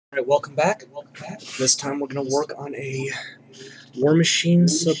Alright, welcome back. This time we're going to work on a Warmachine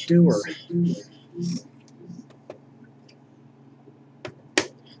Subduer.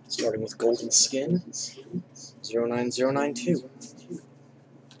 Starting with Golden Skin, 09092.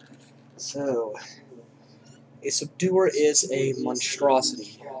 So, a Subduer is a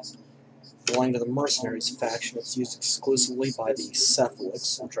monstrosity. Belonging to the Mercenaries faction, it's used exclusively by the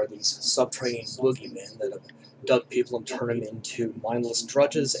Cephalics, which are these subterranean boogeymen that have dug people and turned them into mindless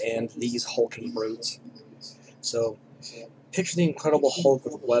drudges and these hulking brutes. So, picture the Incredible Hulk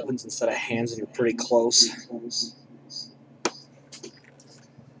with weapons instead of hands and you're pretty close.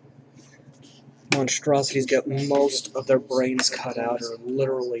 Monstrosities get most of their brains cut out, or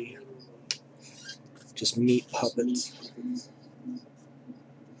literally just meat puppets.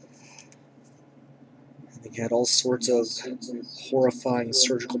 And they had all sorts of horrifying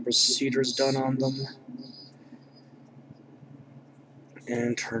surgical procedures done on them,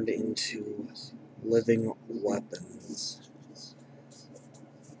 and turned into living weapons.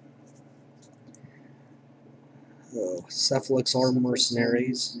 Oh, Cephalics are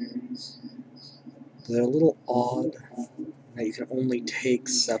mercenaries. They're a little odd that you can only take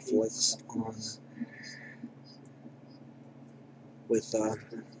Cephalics on with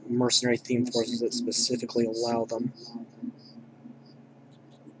mercenary theme forces that specifically allow them.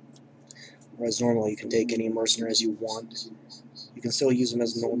 Whereas normally you can take any mercenaries you want. You can still use them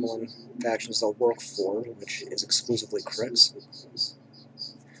as normal in factions they'll work for, which is exclusively crits.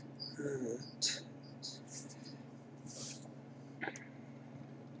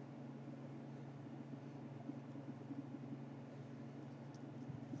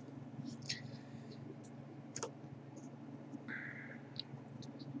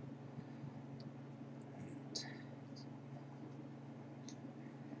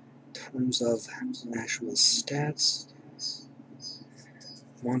 In terms of actual stats,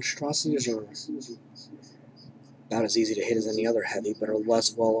 monstrosities are about as easy to hit as any other heavy, but are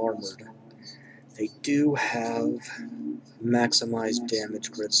less well armored. They do have maximized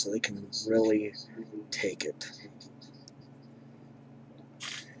damage grids, so they can really take it.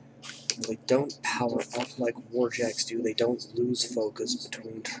 They don't power up like warjacks do, they don't lose focus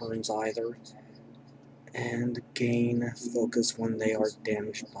between turns either, and gain focus when they are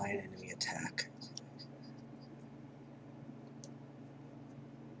damaged by an enemy attack.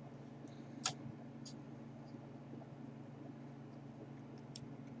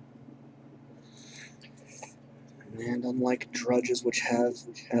 And unlike drudges, which have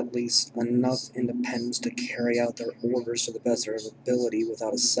at least enough independence to carry out their orders to the best of their ability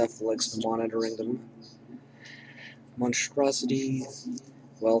without a Cephalix monitoring them, monstrosity,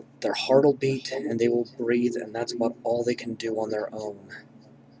 well, their heart will beat and they will breathe, and that's about all they can do on their own.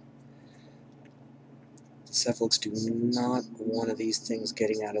 The Cephalix do not want one of these things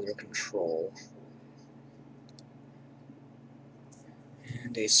getting out of their control.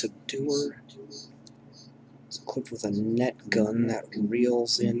 And a Subduer is equipped with a net gun that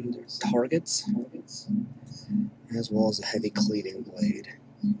reels in targets, as well as a heavy cleaving blade.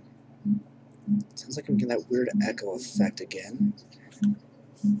 Sounds like I'm getting that weird echo effect again.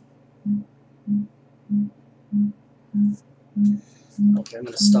 Okay, I'm going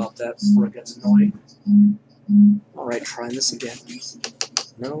to stop that before it gets annoying. Alright, trying this again.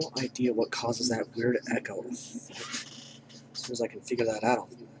 No idea what causes that weird echo effect. As soon as I can figure that out,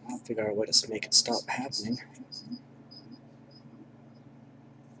 I'll figure out a way to make it stop happening.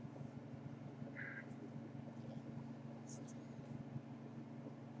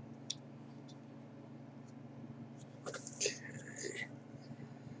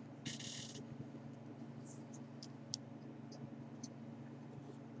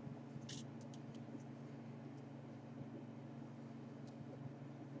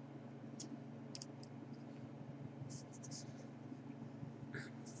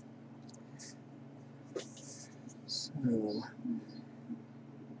 So,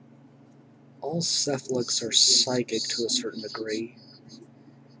 all Cephalics are psychic to a certain degree,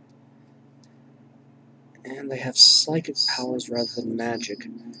 and they have psychic powers rather than magic.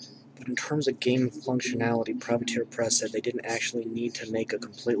 But in terms of game functionality, Privateer Press said they didn't actually need to make a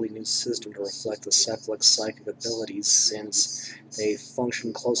completely new system to reflect the Cephalic's psychic abilities, since they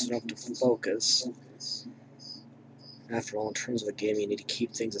function close enough to focus. After all, in terms of a game, you need to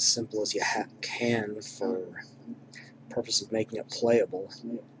keep things as simple as you can for the purpose of making it playable.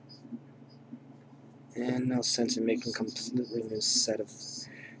 And no sense in making a completely new set of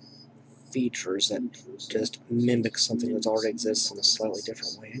features that just mimic something that already exists in a slightly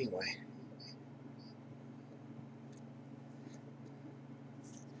different way anyway.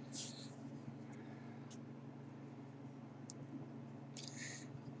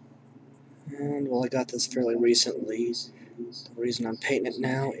 And well, I got this fairly recently. The reason I'm painting it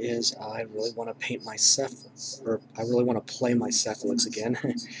now is I really want to paint my I really want to play my Cephalix again.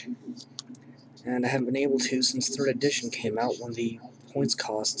 And I haven't been able to since 3rd edition came out when the points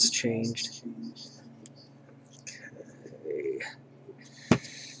costs changed. Okay.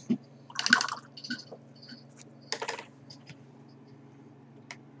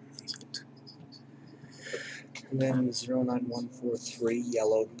 And then 09143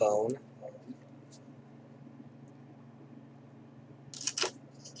 Yellowed Bone.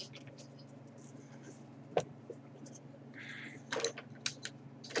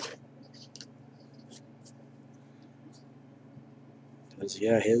 Because,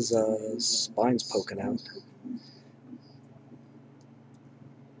 yeah, his spine's poking out.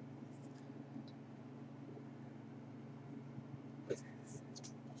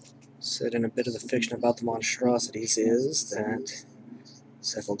 Said in a bit of the fiction about the monstrosities is that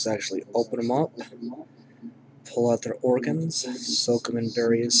Cephalix actually open them up, pull out their organs, soak them in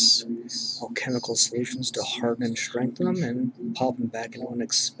various alchemical solutions to harden and strengthen them, and pop them back into an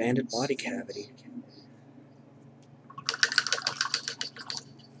expanded body cavity.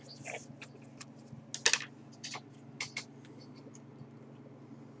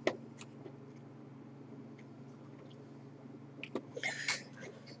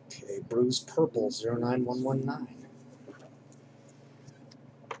 Okay, Bruised Purple 09119.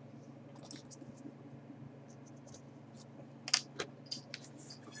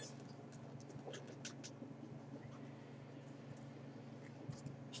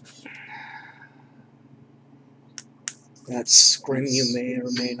 That scream you may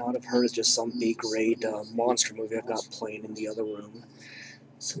or may not have heard is just some B-grade monster movie I've got playing in the other room.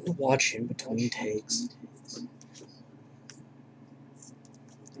 Something to watch in between takes.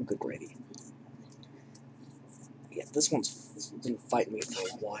 Oh, good gravy. Yeah, this one's been fighting me for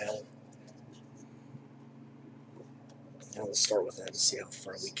a while. Now we'll start with that and see how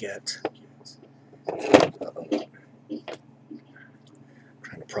far we get. Uh-oh.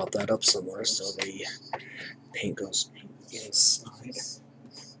 Trying to prop that up somewhere so the paint goes inside.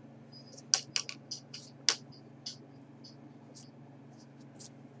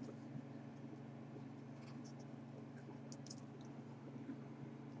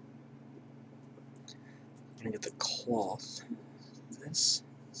 I'm gonna get the cloth. This.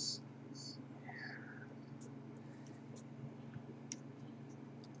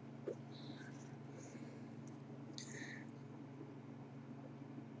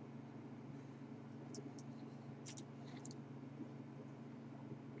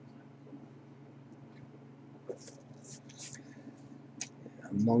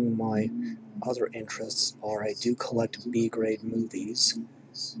 Among my other interests are I do collect B-grade movies,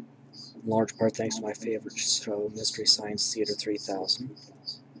 in large part thanks to my favorite show, Mystery Science Theater 3000.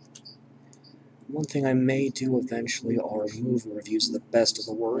 One thing I may do eventually are movie reviews of the best of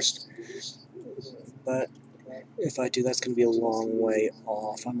the worst, but if I do, that's going to be a long way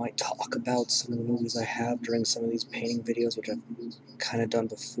off. I might talk about some of the movies I have during some of these painting videos, which I've kind of done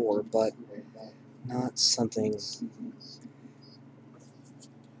before, but not something,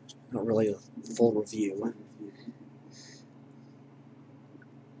 not really a full review.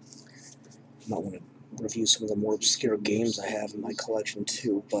 I might want to review some of the more obscure games I have in my collection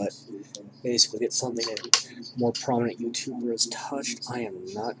too, but basically get something a more prominent YouTuber has touched, I am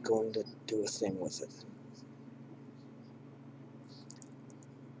not going to do a thing with it.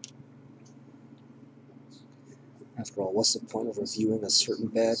 After all, what's the point of reviewing a certain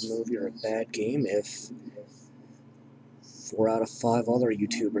bad movie or a bad game if 4 out of 5 other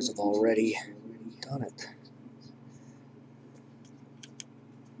YouTubers have already done it?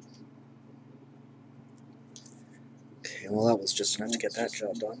 Okay, well that was just enough to get that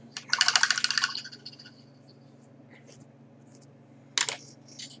job done.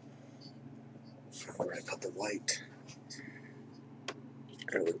 Where I put the white.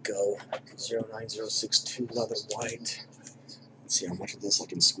 There we go. 09062 leather white. Let's see how much of this I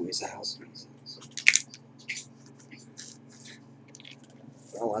can squeeze out.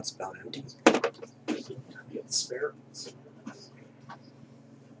 Well, that's about empty. Get the spare.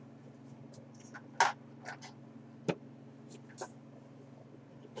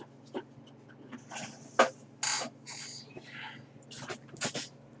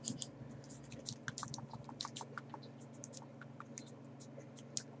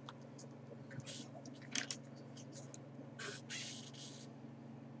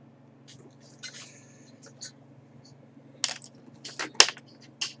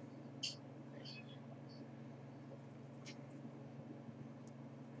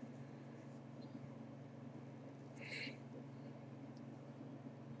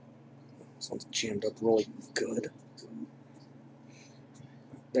 This one's jammed up really good.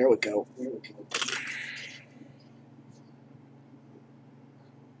 There we go.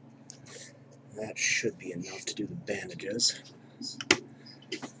 That should be enough to do the bandages.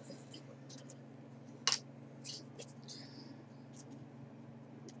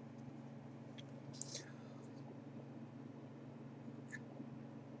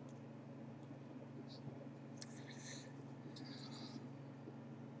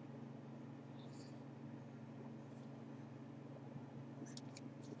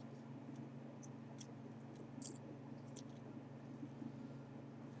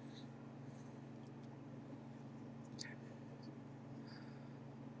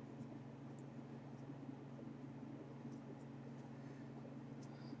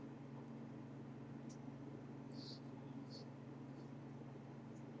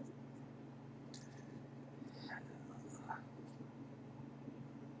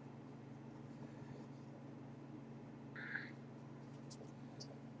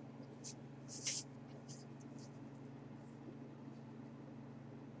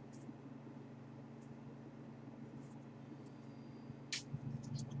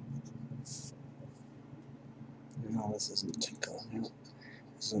 No, this isn't going out.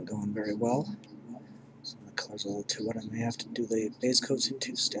 This isn't going very well. So the color's a little too wet. I may have to do the base coats in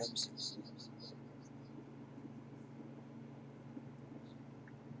 2 steps.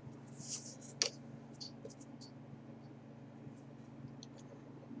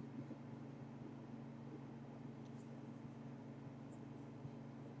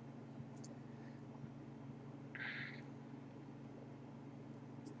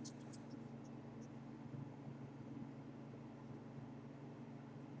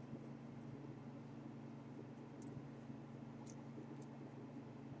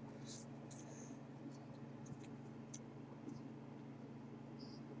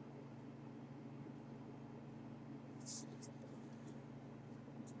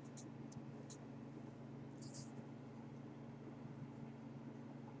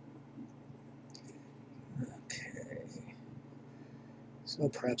 So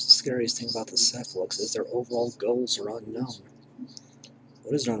perhaps the scariest thing about the Cephalix is their overall goals are unknown.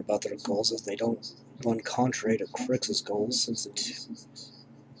 What is known about their goals is they don't run contrary to Crix's goals, since the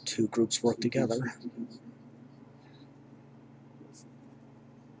two groups work together.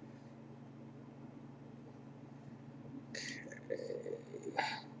 Okay.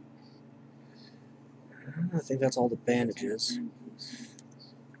 I think that's all the bandages.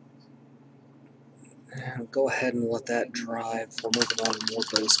 And go ahead and let that dry before moving on to more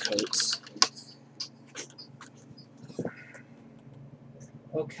base coats.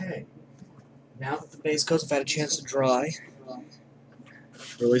 Okay. Now that the base coats have had a chance to dry,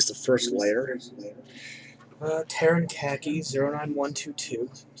 release the first layer. Terran Khaki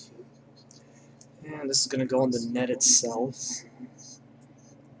 09122. And this is going to go on the net itself.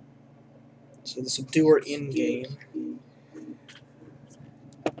 So the Subduer in-game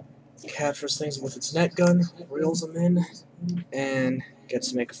captures things with its net gun, reels them in, and gets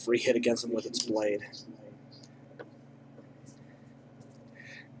to make a free hit against them with its blade.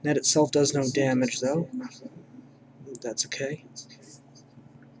 Net itself does no damage, though. That's okay.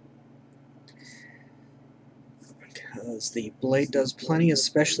 Because the blade does plenty,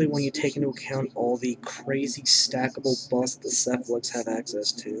 especially when you take into account all the crazy stackable buffs that the Cephalix have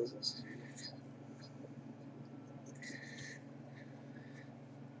access to.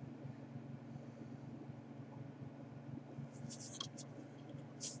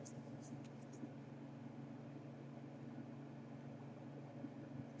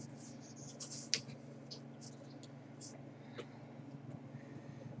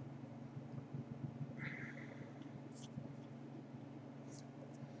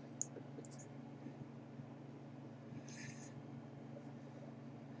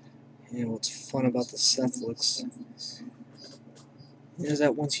 And what's fun about the Cephalix is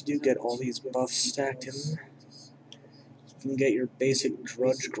that once you do get all these buffs stacked in, you can get your basic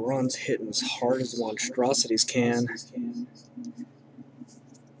drudge grunts hitting as hard as the monstrosities can.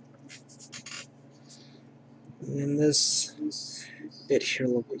 And this bit here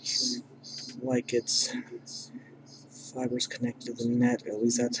looks like it's fibers connected to the net, at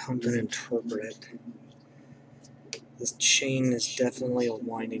least that's how I'm going to interpret it. This chain is definitely a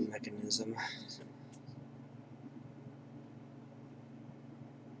winding mechanism.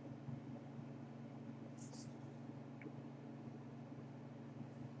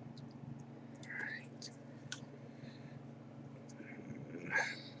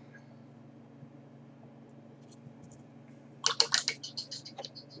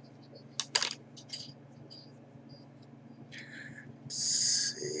 Let's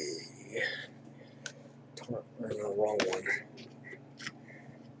see.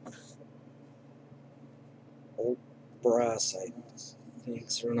 brass, I think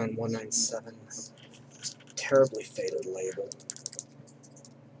 09197. Terribly faded label.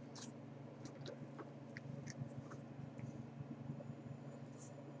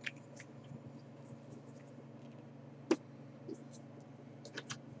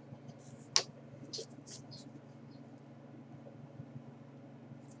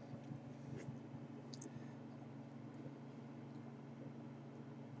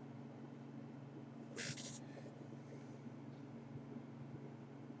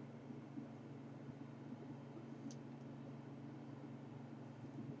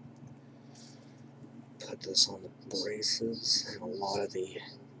 Put this on the braces and a lot of the,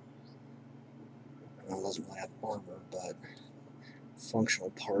 well, it doesn't really have armor, but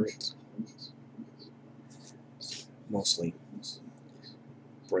functional parts. Mostly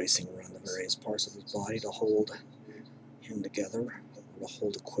bracing around the various parts of his body to hold him together, or to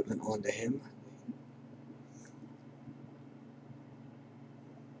hold equipment onto him.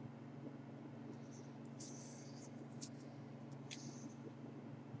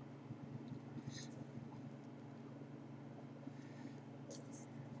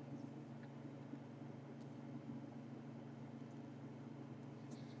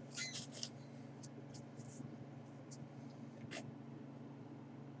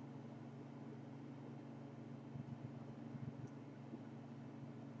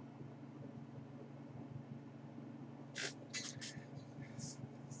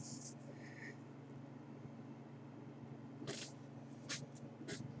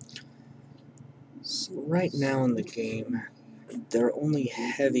 So right now in the game, there are only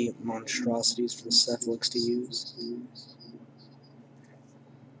heavy monstrosities for the cephalics to use.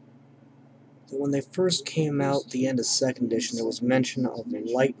 So when they first came out, the end of 2nd edition, there was mention of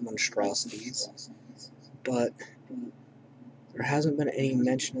light monstrosities, but there hasn't been any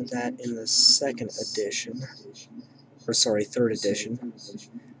mention of that in the 2nd edition, or sorry, 3rd edition,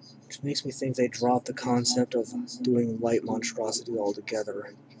 which makes me think they dropped the concept of doing light monstrosity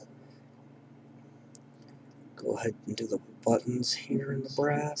altogether. Go ahead and do the buttons here in the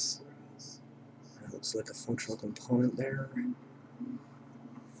brass. That looks like a functional component there.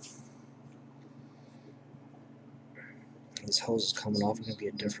 These hoses coming off are going to be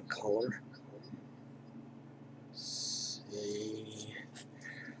a different color. Let's see.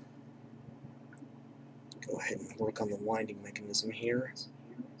 Go ahead and work on the winding mechanism here.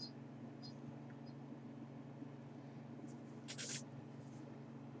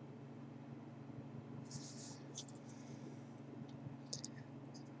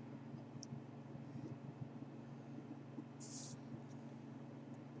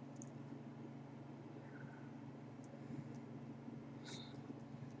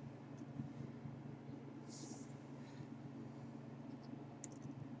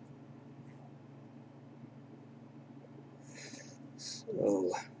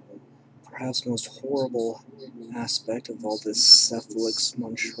 So, perhaps the most horrible aspect of all this cephalix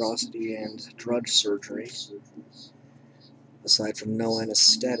monstrosity and drudge surgery, aside from no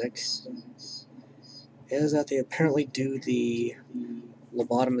anesthetic, is that they apparently do the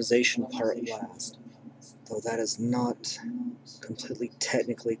lobotomization part last. Though that is not completely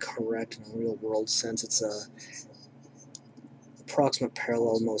technically correct in a real-world sense. It's a approximate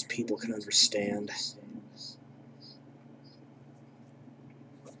parallel most people can understand.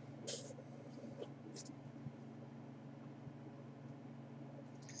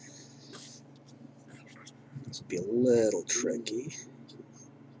 This will be a little tricky.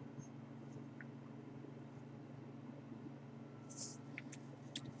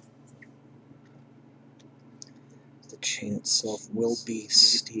 The chain itself will be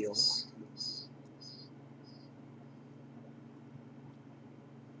steel.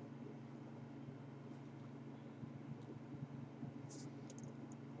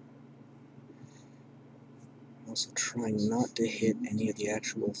 Also trying not to hit any of the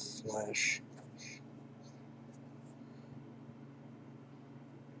actual flesh.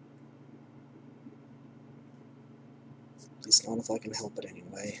 At least not if I can help it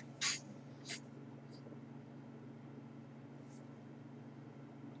anyway.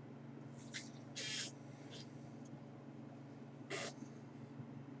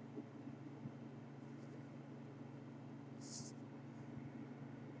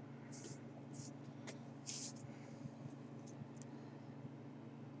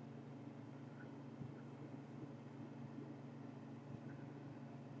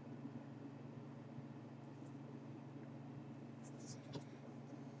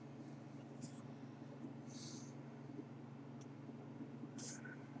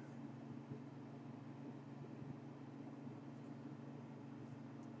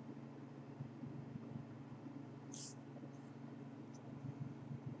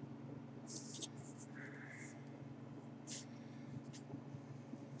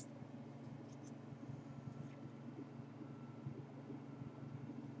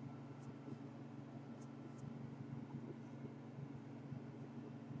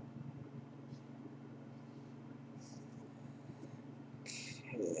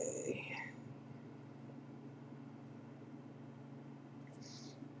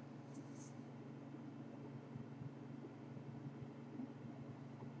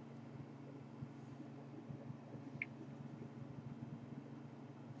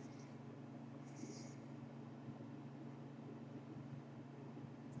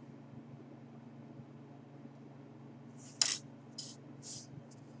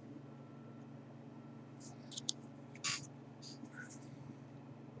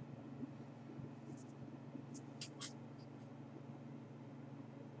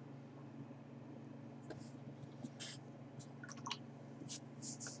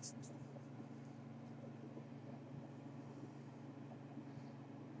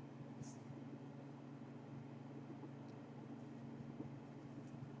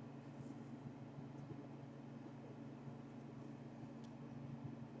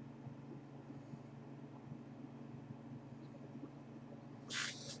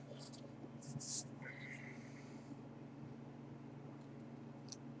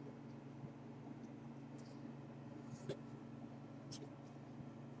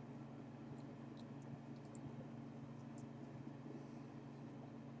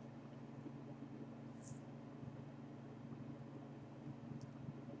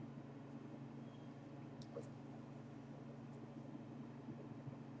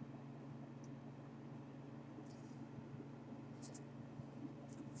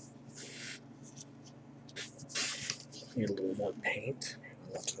 Need a little more paint.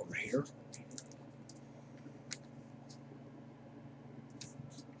 I left it over here.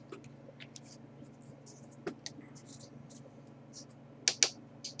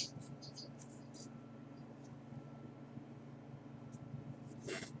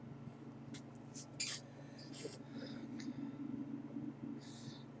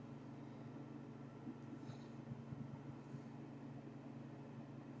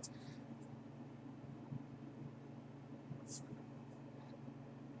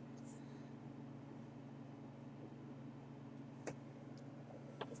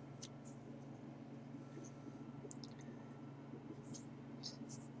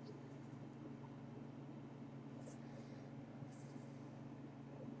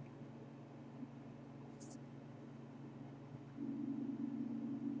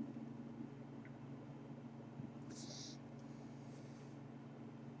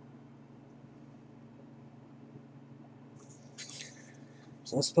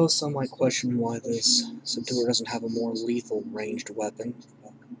 So I suppose some might question why this Subduer doesn't have a more lethal ranged weapon,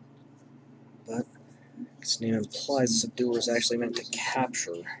 but its name implies the Subduer is actually meant to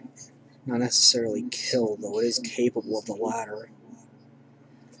capture, not necessarily kill, though it is capable of the latter.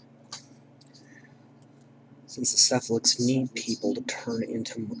 Since the cephalics need people to turn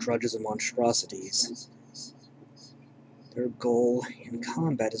into drudges and monstrosities, their goal in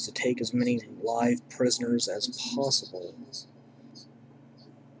combat is to take as many live prisoners as possible.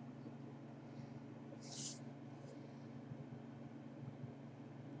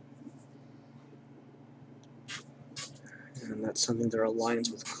 And that's something their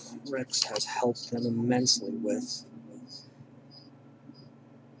alliance with Crix has helped them immensely with.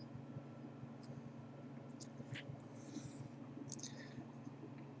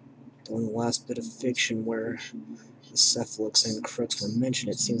 Though in the last bit of fiction where the cephalics and Crix were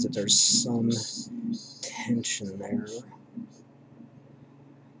mentioned, it seems that there's some tension there.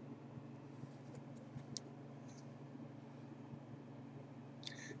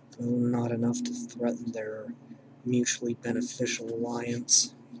 Though not enough to threaten their mutually beneficial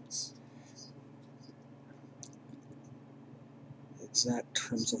alliance. Exact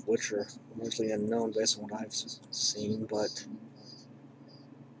terms of which are largely unknown based on what I've seen, but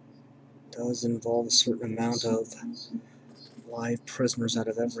does involve a certain amount of live prisoners out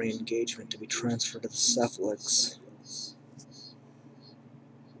of every engagement to be transferred to the cephalics.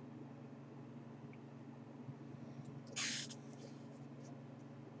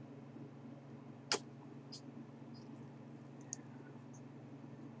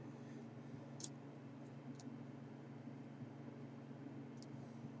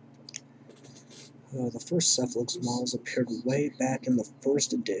 The first cephalics models appeared way back in the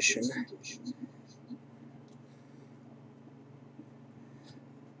first edition.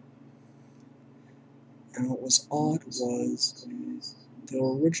 And what was odd was they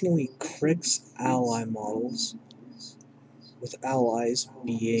were originally Crix ally models, with allies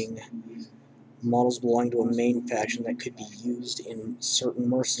being models belonging to a main faction that could be used in certain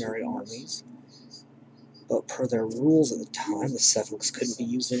mercenary armies. But per their rules at the time, the cephalics couldn't be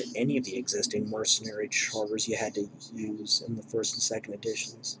used in any of the existing mercenary charters you had to use in the first and second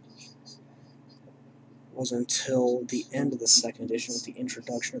editions. It wasn't until the end of the second edition, with the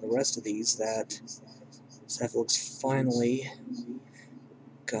introduction of the rest of these, that cephalics finally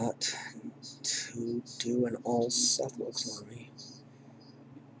got to do an all-cephalics army.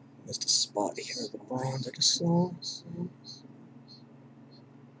 Missed a spot here at the bronze I just saw.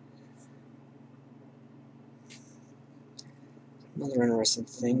 Another interesting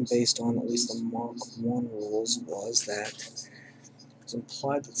thing, based on at least the Mark I rules, was that it was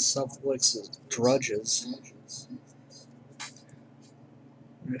implied that cephalics' drudges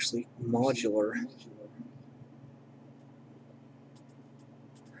are actually modular.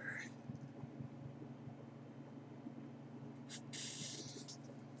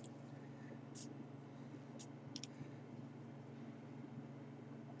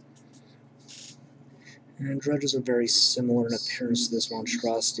 And drudges are very similar in appearance to this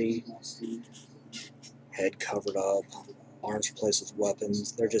monstrosity. Head covered up, arms replaced with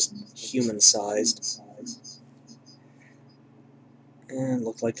weapons. They're just human-sized. And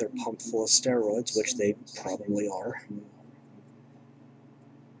look like they're pumped full of steroids, which they probably are.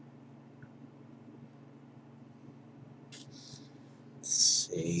 Let's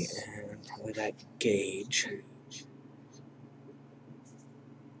see, and probably that gauge.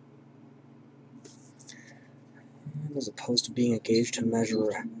 And as opposed to being a gauge to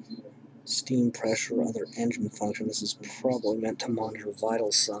measure steam pressure or other engine function, this is probably meant to monitor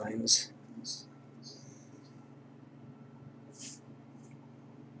vital signs.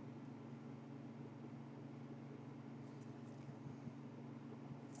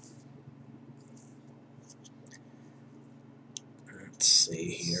 see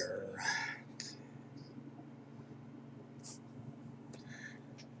here.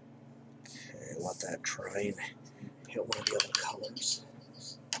 Okay, let that dry and hit one of the other colors.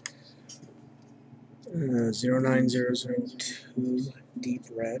 09002 deep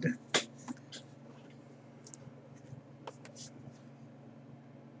red.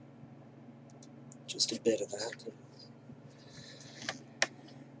 Just a bit of that.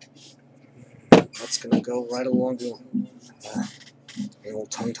 That's going to go right along the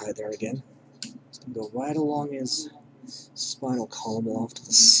old tongue tie there again. It's going to go right along his spinal column off to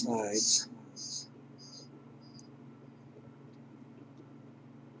the sides.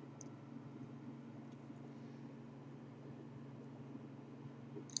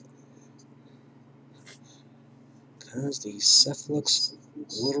 Because the cephalix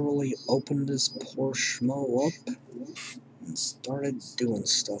literally opened this poor schmo up and started doing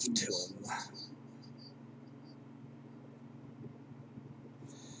stuff to him.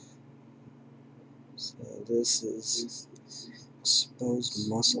 So this is exposed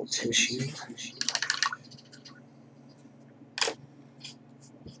muscle tissue.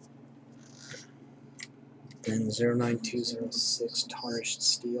 Then 09206 tarnished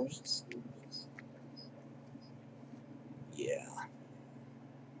steel. Yeah.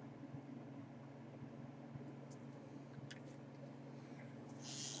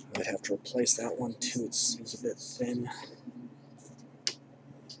 Might have to replace that one too, it seems a bit thin.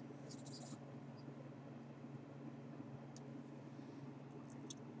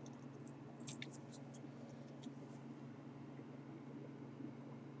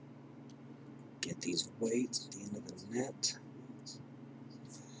 Get these weights at the end of the net.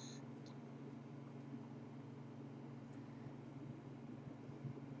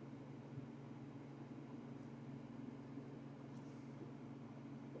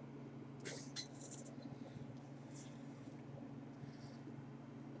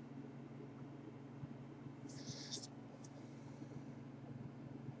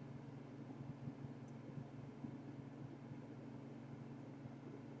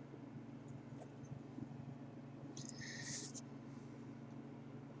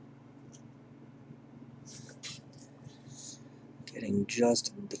 Getting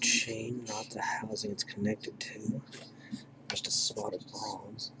just the chain, not the housing it's connected to. Just a spot of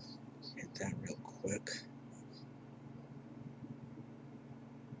bronze. Hit that real quick.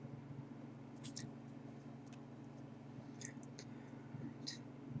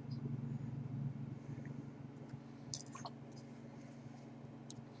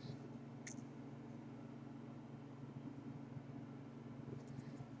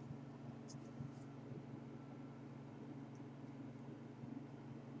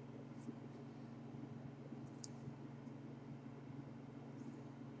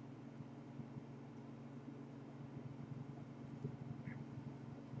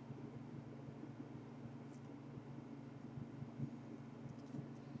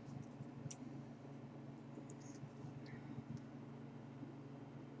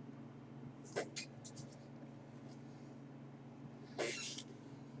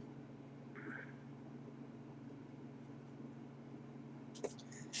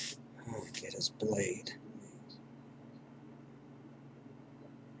 Get his blade.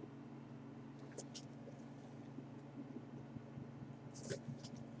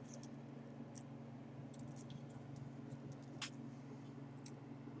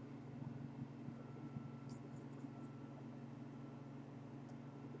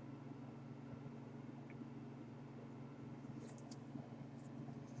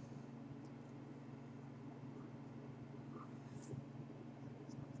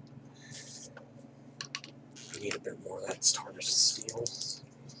 Need a bit more of that tarnished steel.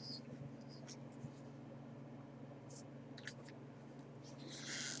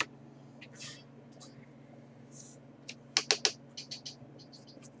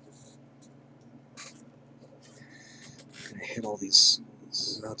 Gonna hit all these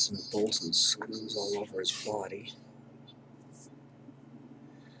nuts and bolts and screws all over his body.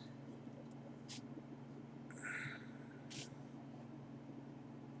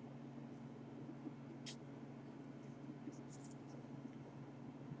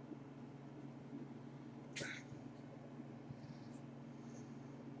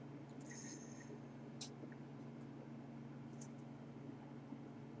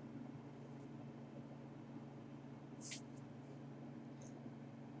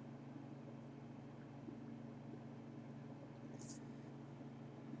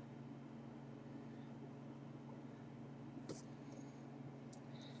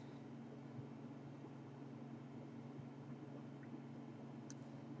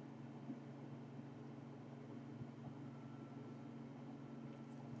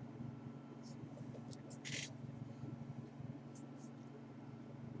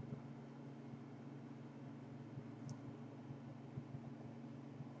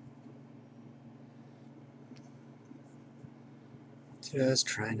 Just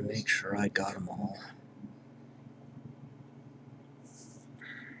trying to make sure I got them all.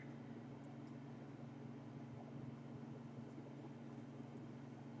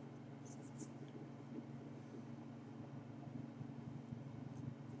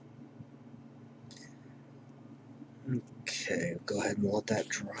 Okay, go ahead and let that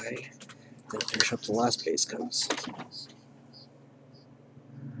dry. Then finish up the last base coats.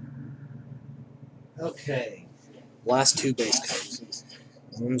 Okay, last two base coats.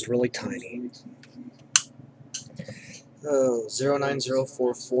 One's really tiny. Oh,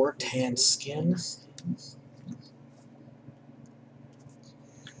 09044 tan skin. Just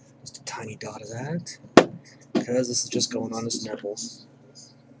a tiny dot of that, because this is just going on his nipples.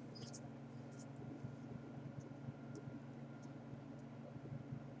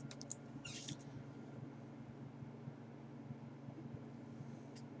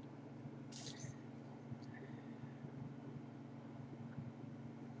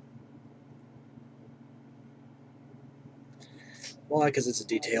 Why? Because it's a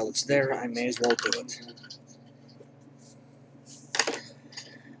detail. It's there. I may as well do it.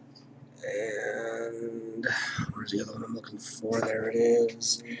 And where's the other one I'm looking for? There it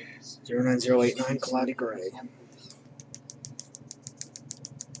is. 09089 Cloudy Gray.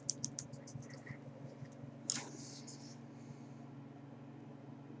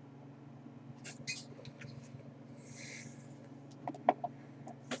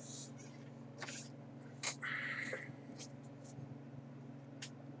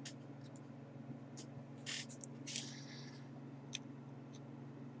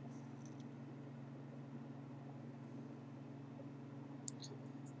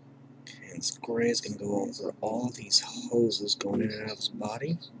 And this gray is going to go over all of these hoses going in and out of his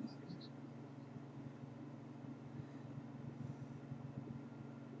body.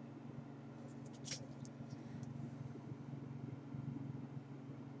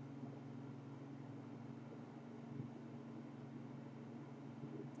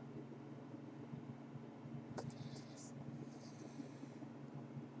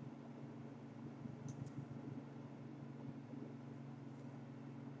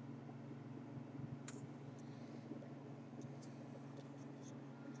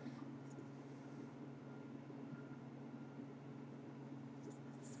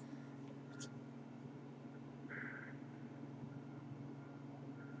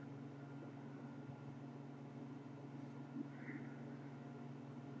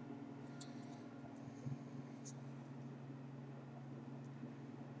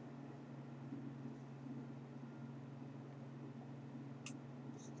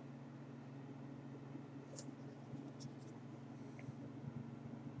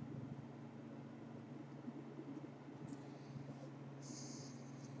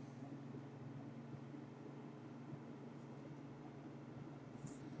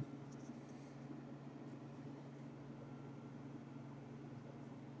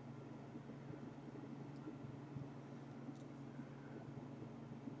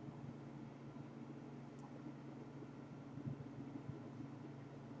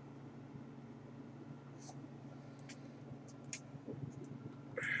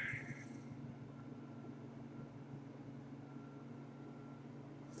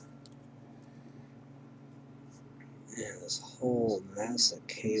 And this whole mess of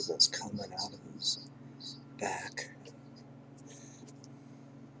cables coming out of his back.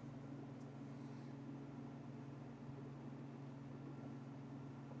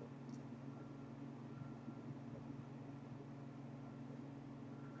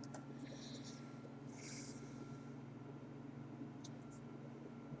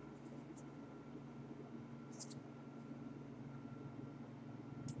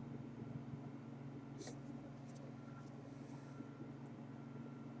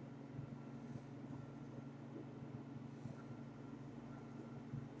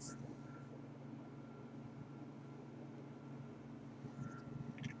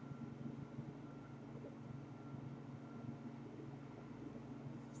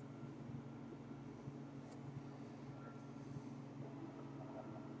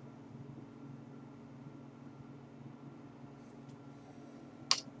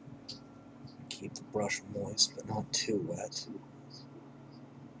 Keep the brush moist, but not too wet.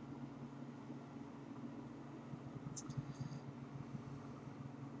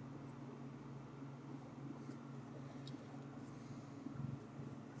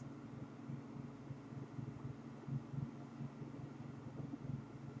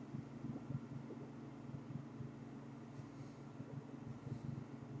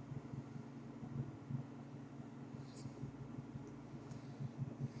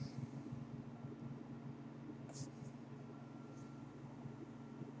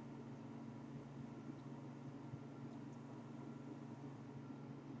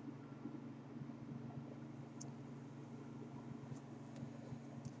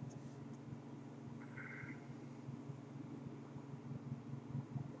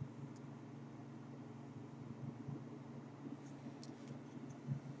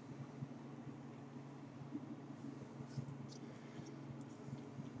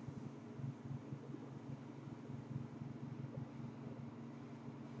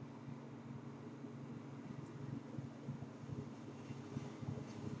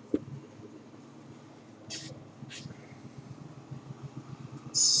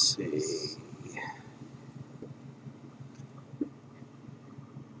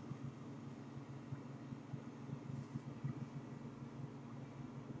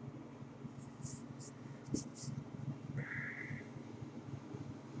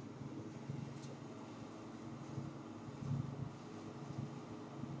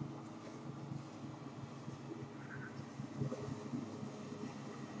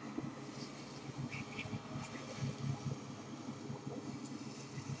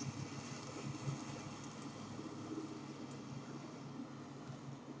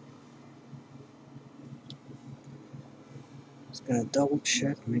 Just gonna double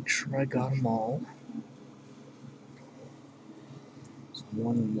check, make sure I got them all. There's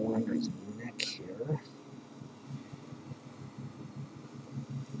one more under his neck here.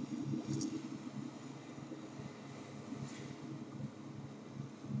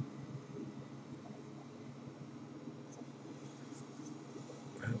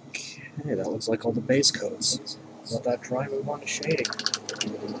 Okay, that looks like all the base coats. Let that dry, move on to shading.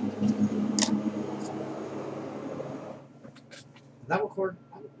 That record?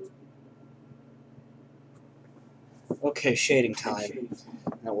 Okay, shading time.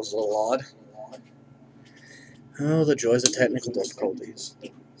 That was a little odd. Oh, the joys of technical difficulties.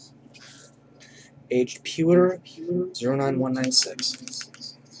 Aged pewter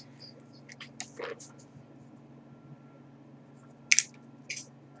 09196.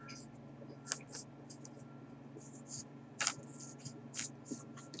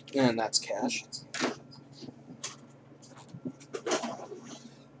 And that's cash.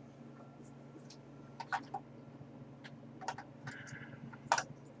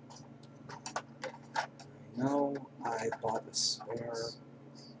 No, I bought a spare.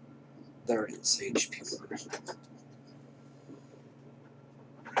 There it is, aged pewter.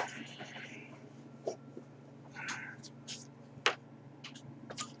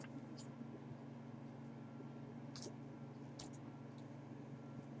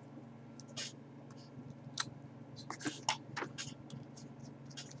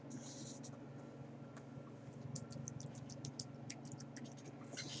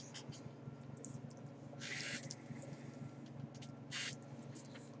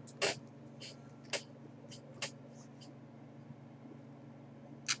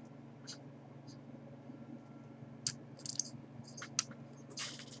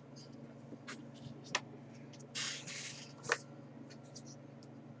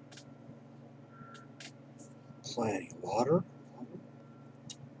 Plenty of water.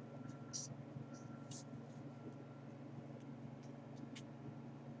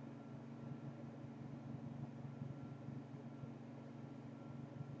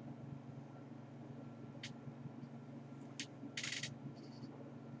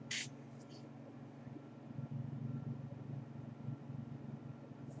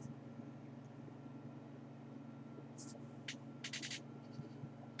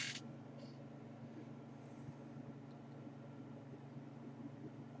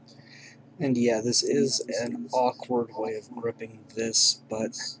 And yeah, this is an awkward way of gripping this,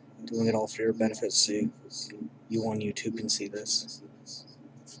 but doing it all for your benefit so you on YouTube can see this.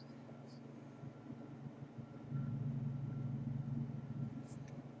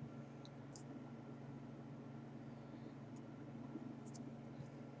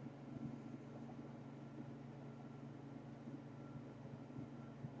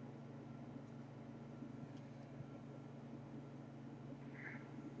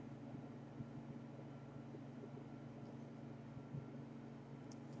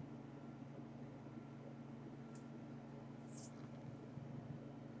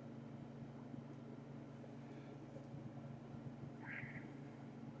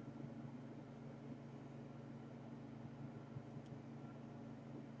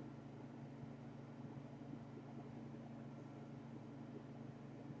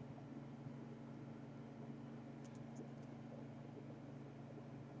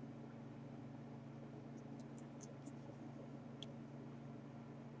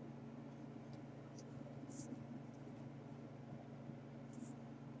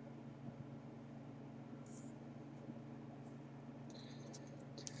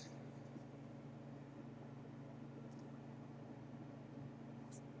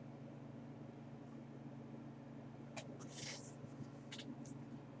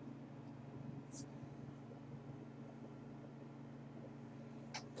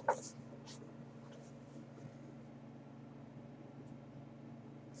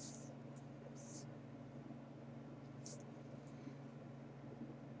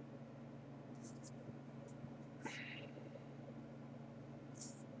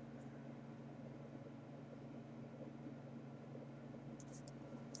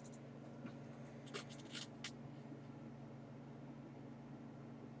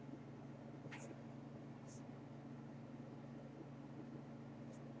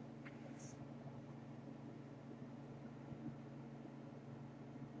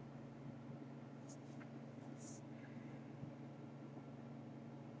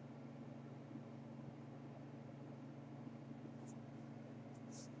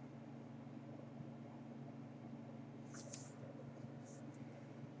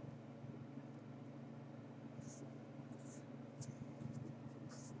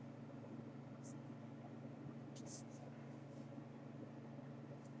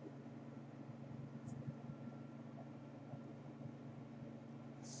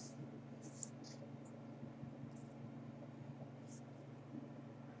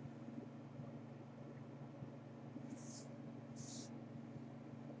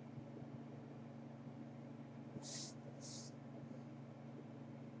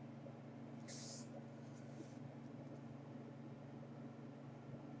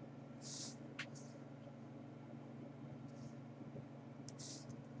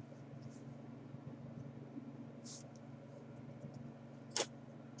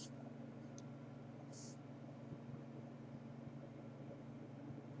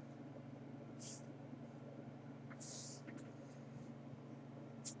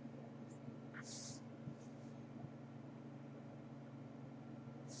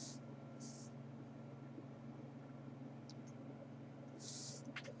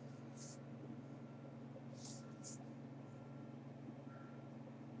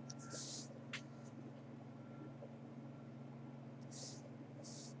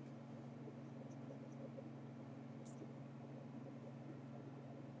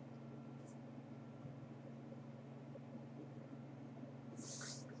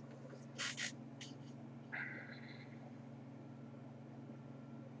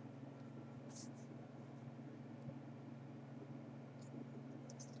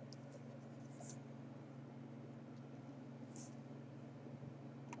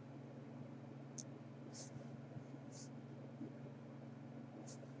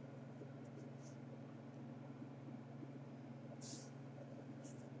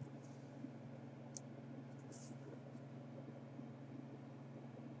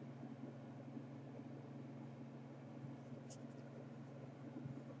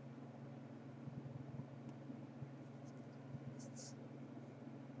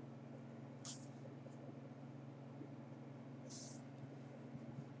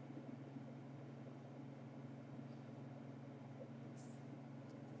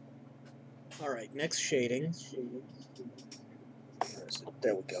 Alright, next shading.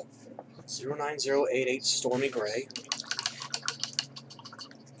 There we go. 09088 Stormy Gray.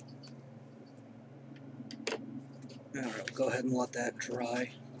 Alright, we'll go ahead and let that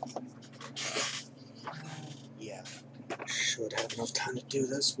dry. Yeah, should have enough time to do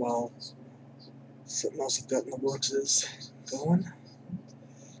this while something else I've got in the works is going.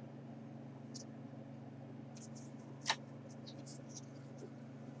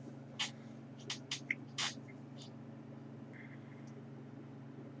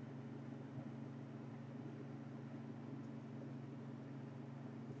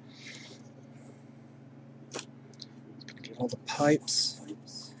 Get all the pipes.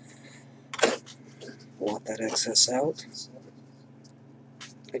 Blot that excess out.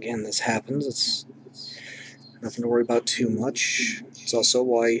 Again, this happens. It's nothing to worry about too much. It's also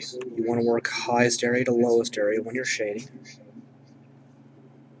why you want to work highest area to lowest area when you're shading.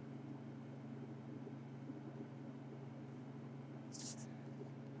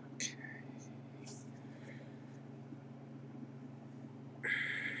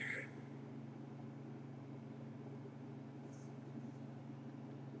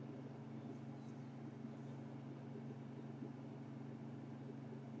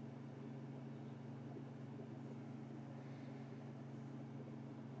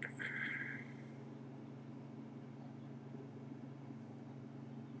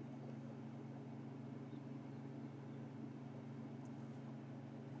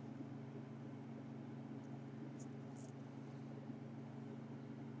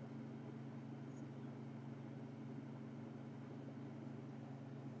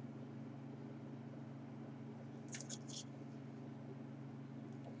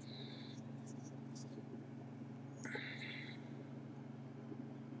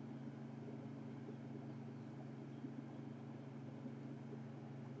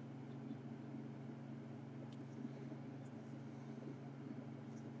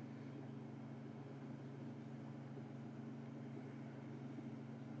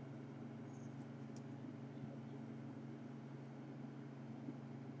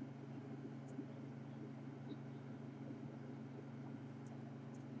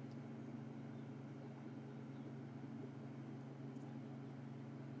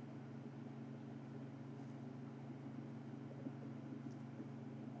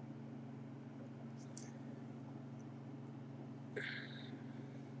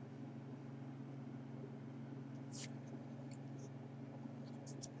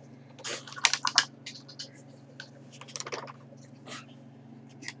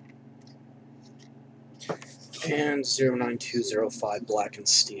 And 09205 Black and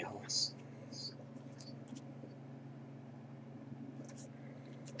Steel.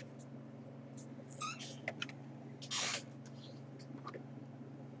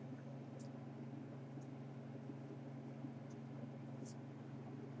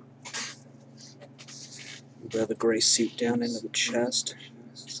 We'll the gray seep down into the chest.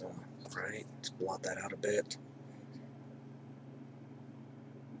 So, right, let's blot that out a bit.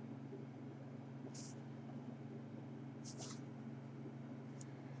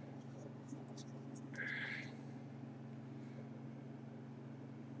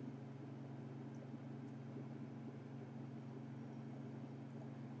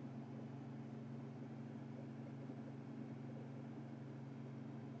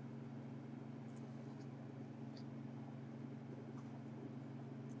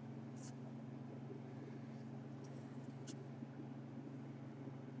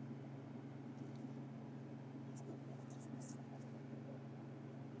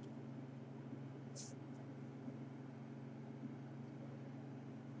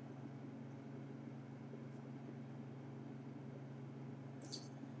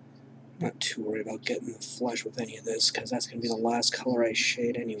 Not too worried about getting the flesh with any of this, because that's going to be the last color I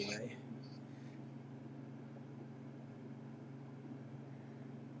shade anyway.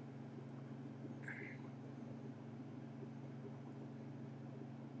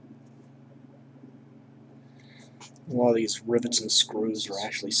 A lot of these rivets and screws are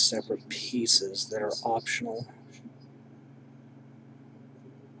actually separate pieces that are optional.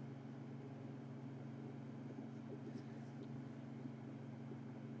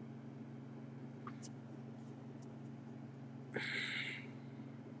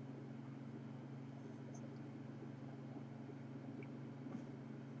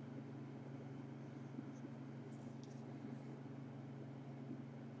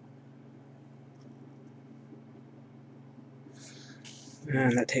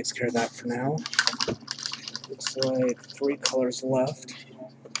 And that takes care of that for now. Looks like 3 colors left.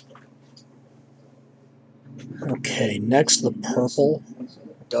 Okay, next the purple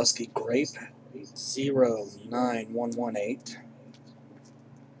Dusky Grape. 09118.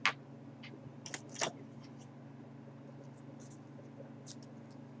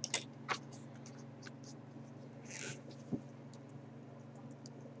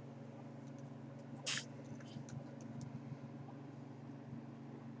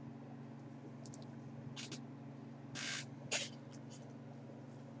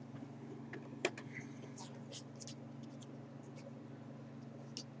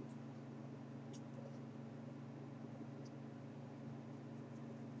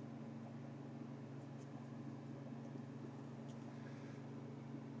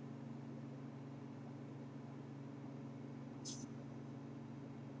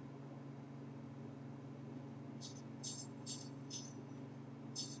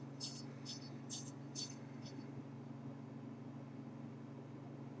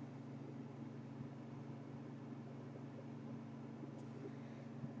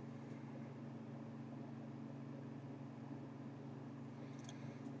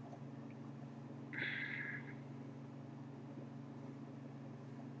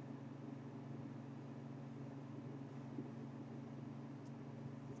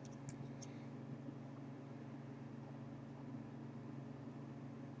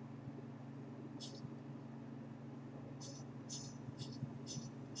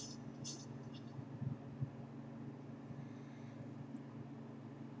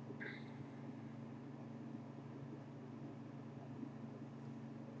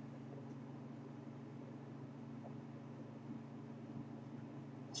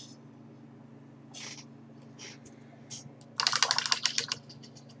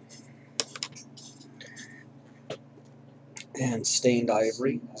 And stained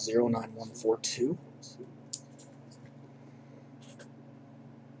ivory, 09142.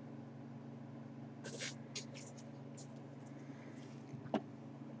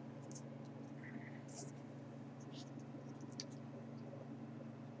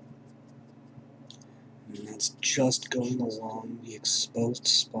 And that's just going along the exposed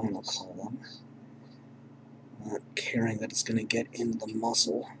spinal column, not caring that it's going to get into the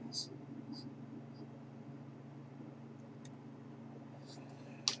muscle.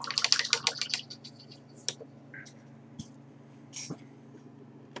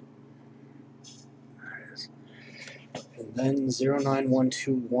 And then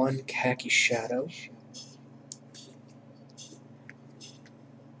 09121 khaki shadow.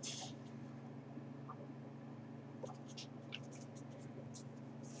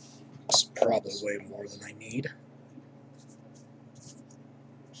 It's probably way more than I need.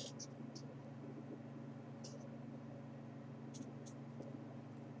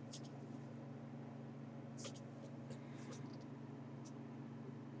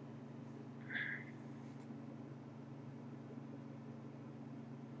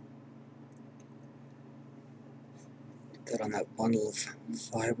 Put that on that bundle of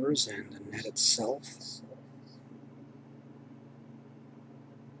fibers and the net itself.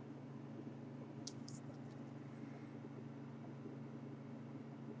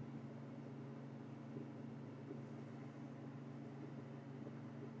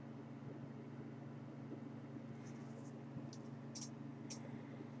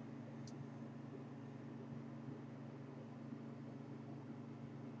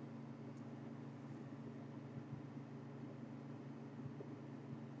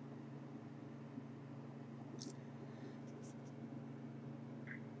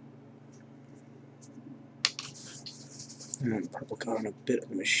 And purple got on a bit of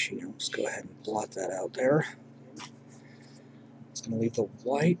the machine. I'll just go ahead and blot that out there. It's going to leave the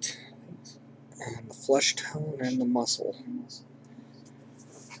white and the flesh tone and the muscle.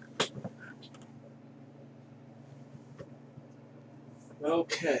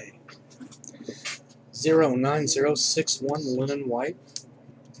 Okay. 09061 linen white.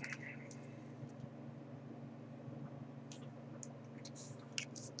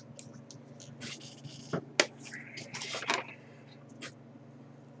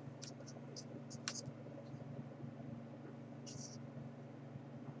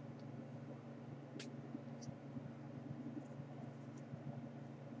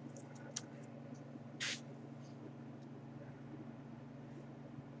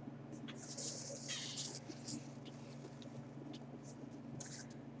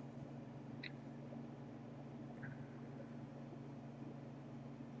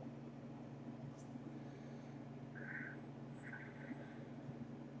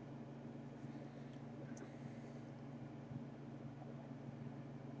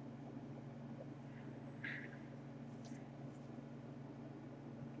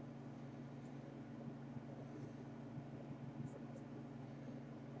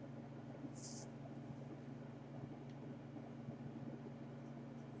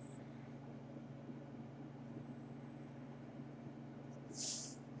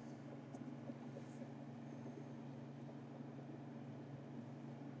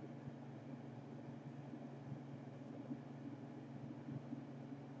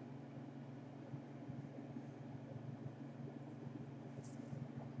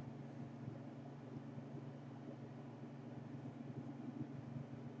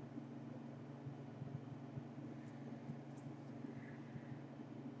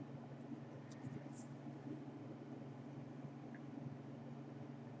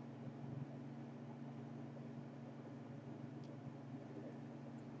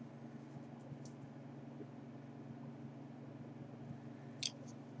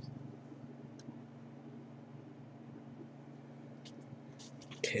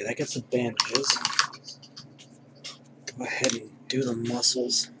 Okay, that gets the bandages. Go ahead and do the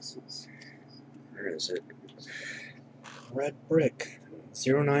muscles. Where is it? Red brick.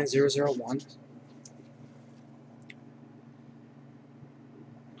 09001.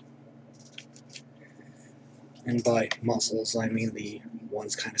 And by muscles, I mean the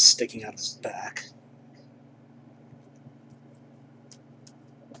ones kind of sticking out of his back.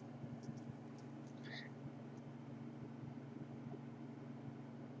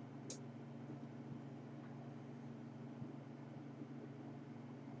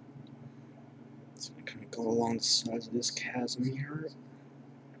 So I kind of go along the sides of this chasm here.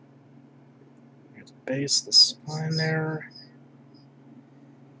 There's the base, the spine there.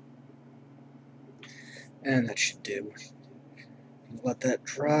 And that should do. Let that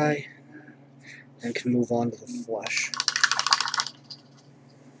dry, and can move on to the flesh.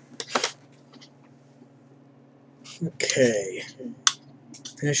 Okay.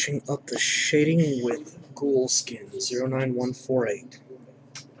 Finishing up the shading with ghoul skin, 09148.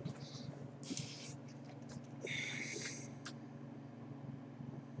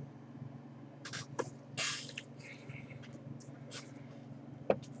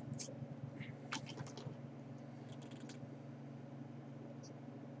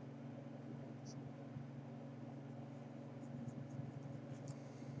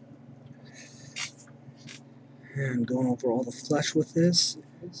 And going over all the flesh with this,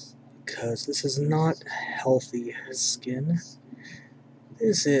 because this is not healthy skin.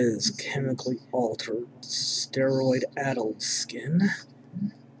 This is chemically altered, steroid-addled skin.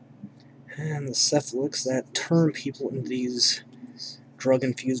 And the cephalics that turn people into these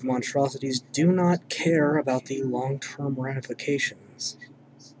drug-infused monstrosities do not care about the long-term ramifications.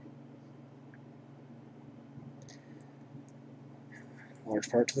 In large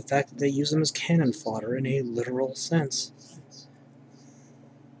part to the fact that they use them as cannon fodder in a literal sense.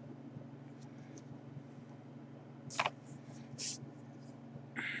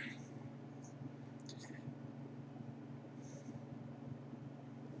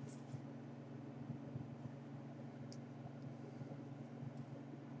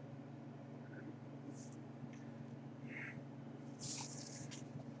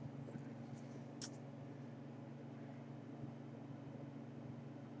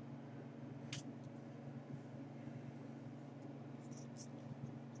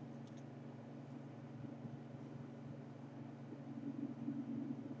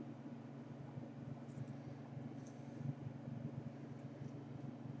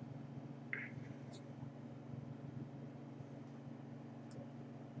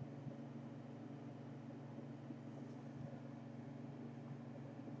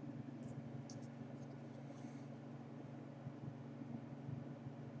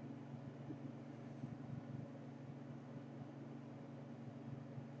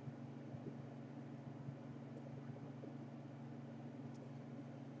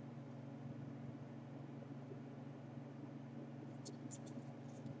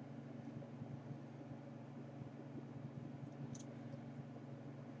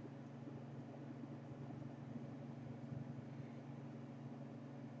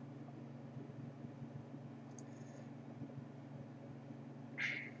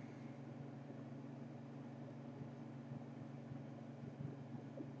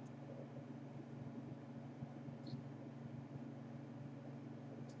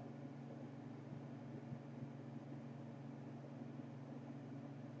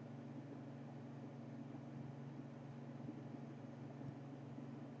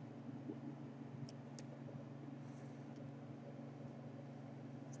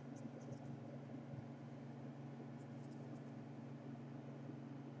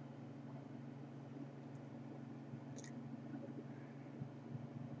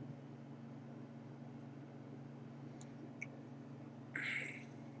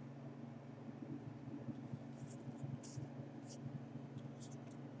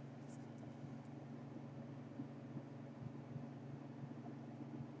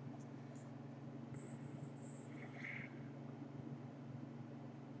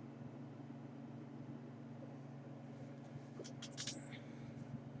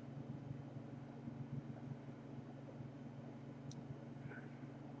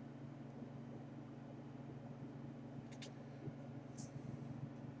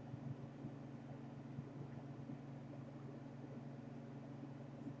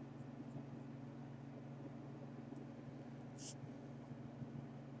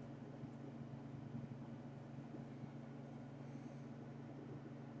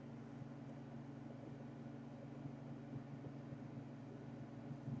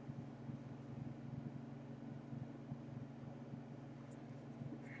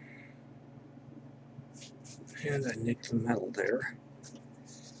 And I nicked the metal there.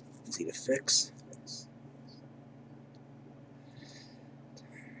 Easy to fix.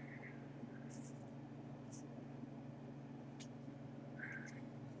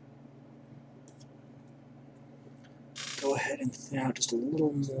 Go ahead and thin out just a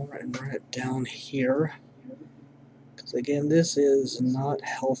little more and run it down here. Because again, this is not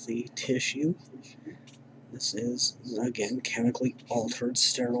healthy tissue. This is, again, chemically altered,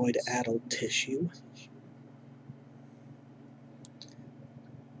 steroid-addled tissue.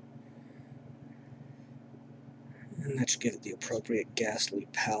 And that should give it the appropriate ghastly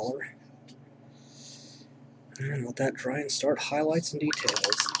pallor. And let that dry and start highlights and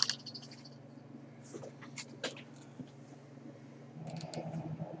details.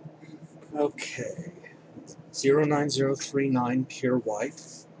 Okay. 09039 pure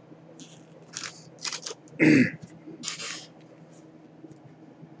white.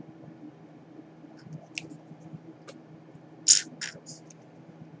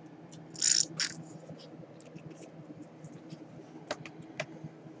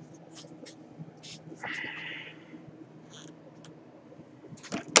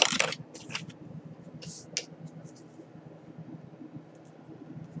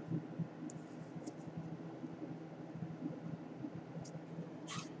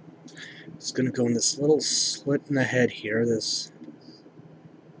 It's going to go in this little slit in the head here. It's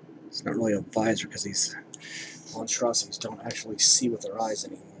not really a visor because these monstrosities don't actually see with their eyes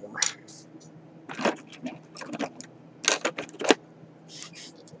anymore.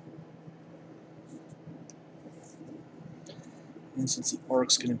 And since the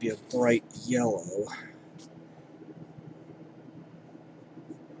arc's going to be a bright yellow,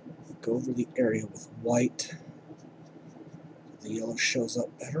 go over the area with white. The yellow shows up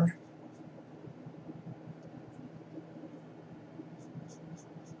better.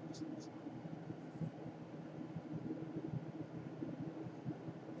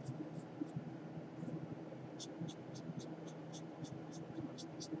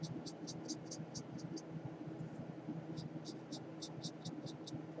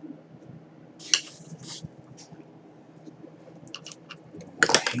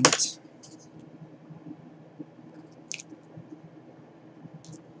 Paint.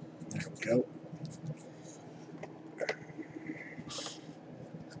 There we go.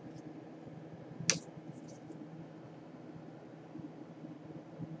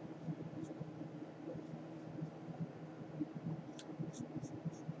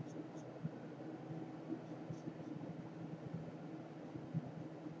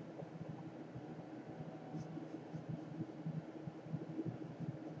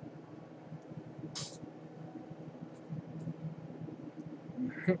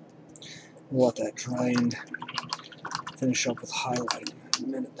 We'll let that dry and finish up with highlighting in a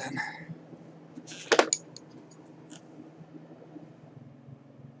minute then.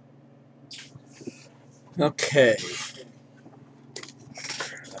 Okay.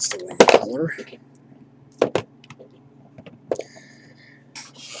 That's the wrong color.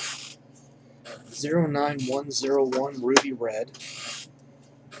 (09101) ruby red.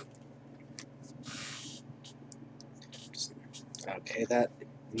 Okay, that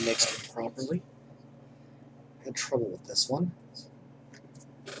mixed improperly. Had trouble with this one.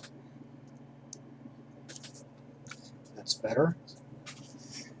 That's better.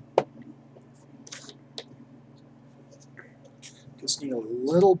 Just need a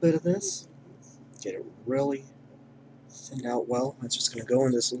little bit of this. Get it really thinned out well. It's just going to go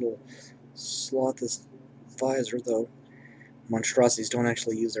in this little slot, this visor, though monstrosities don't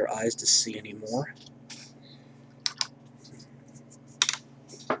actually use their eyes to see anymore.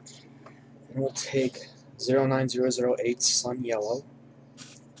 And we'll take 09008 Sun Yellow.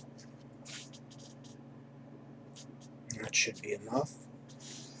 That should be enough.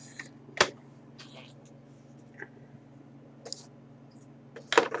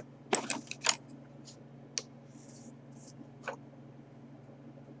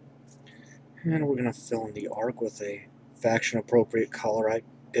 And we're going to fill in the arc with a faction-appropriate color I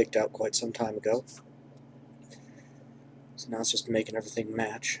picked out quite some time ago. So now it's just making everything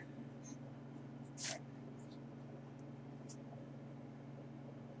match.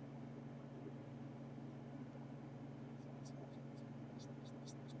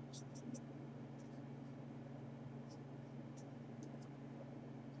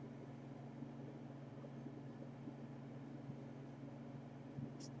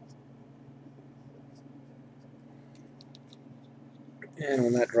 And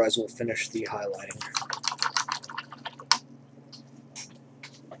when that dries, we'll finish the highlighting.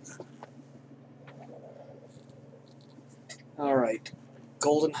 Alright, go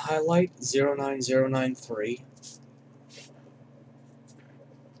golden highlight 09093.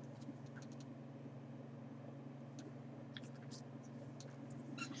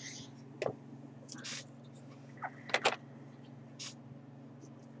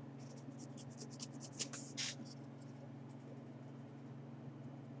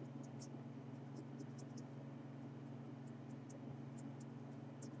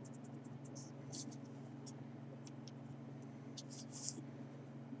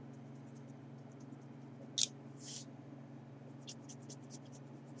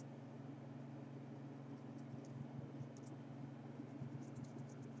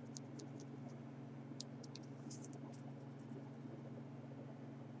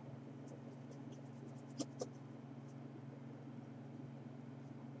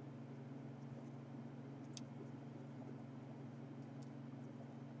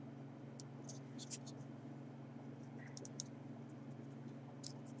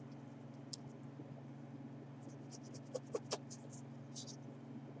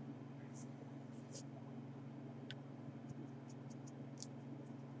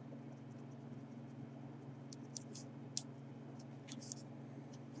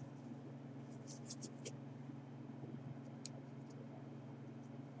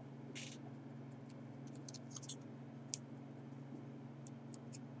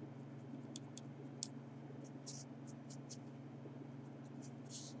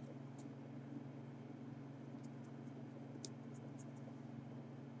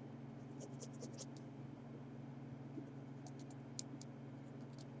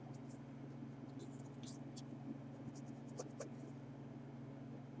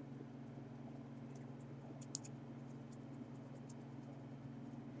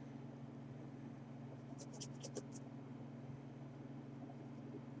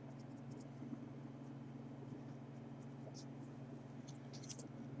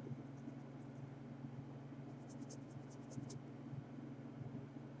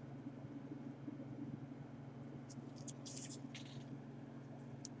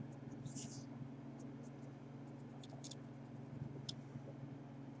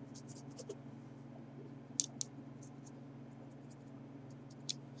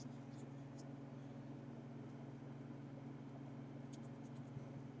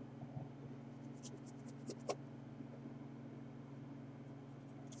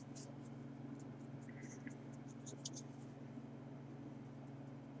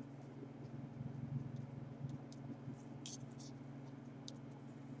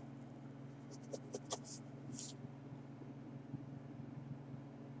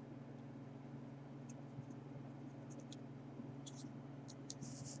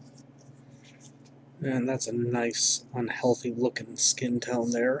 And that's a nice, unhealthy looking skin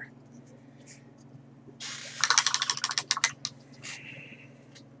tone there.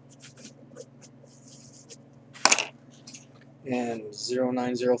 And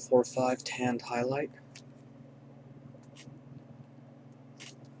 09045 tanned highlight.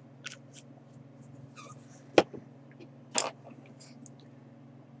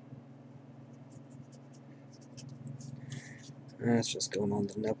 That's just going on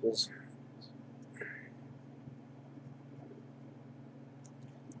the nipples.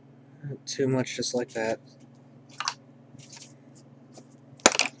 Not too much, just like that.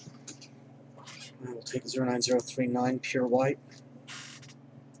 And we'll take 09039 pure white.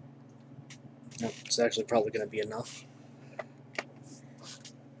 Nope, it's actually probably going to be enough.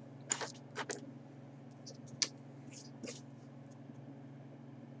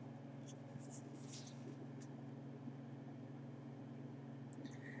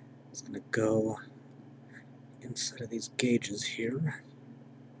 It's going to go inside of these gauges here.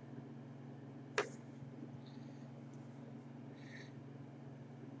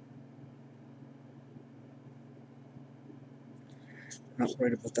 Not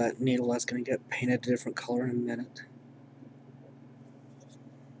worried about that needle, that's going to get painted a different color in a minute.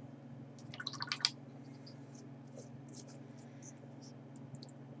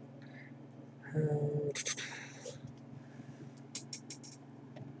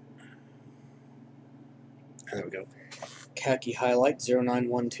 There we go. Khaki highlight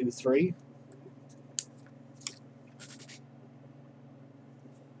 09123.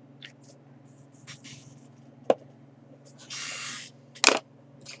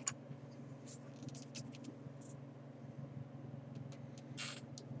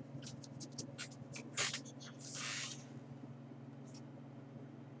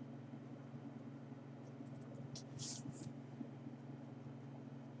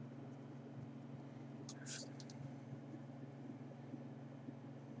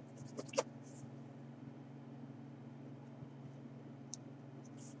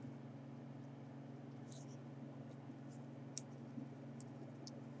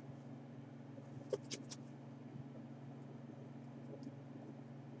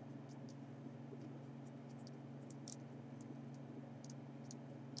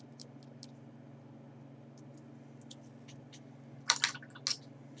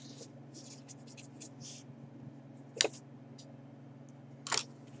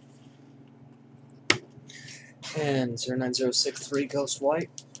 And 09063 Ghost White.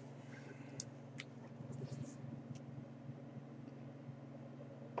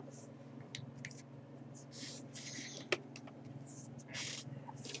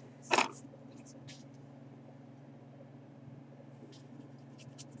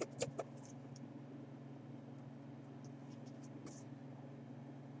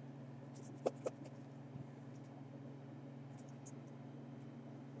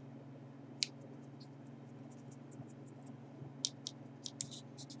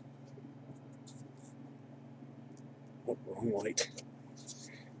 Oh, wrong white.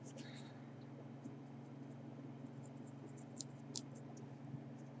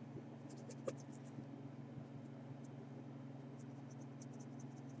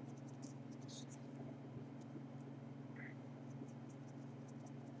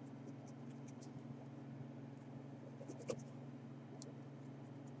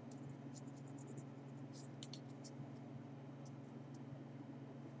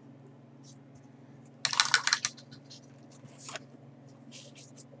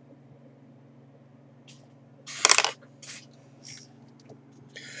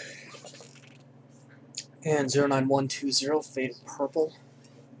 And 09120 Faded Purple.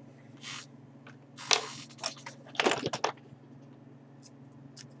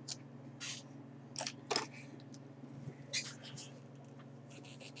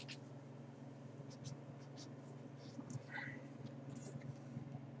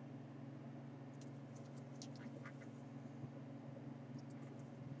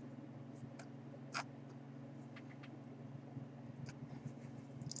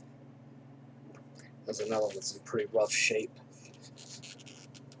 There's another one that's in pretty rough shape.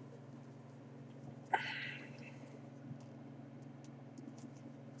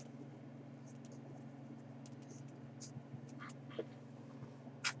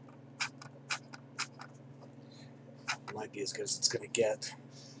 Might be as good as it's going to get.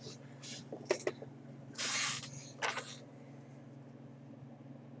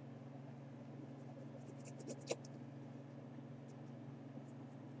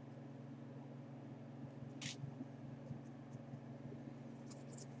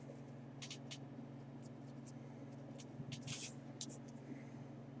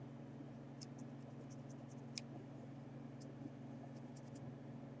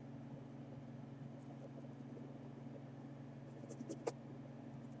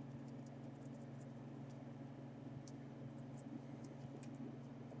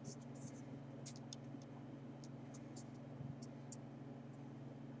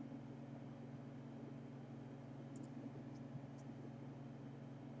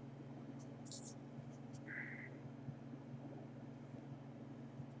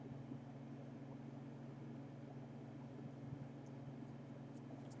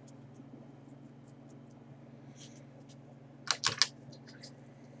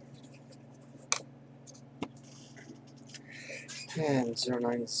 And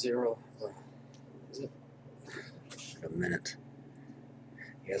 090, or is it? Wait a minute.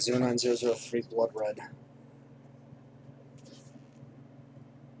 Yeah, 09003 Blood Red.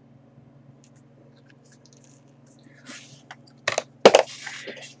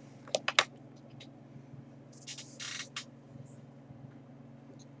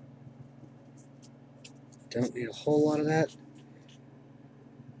 Don't need a whole lot of that.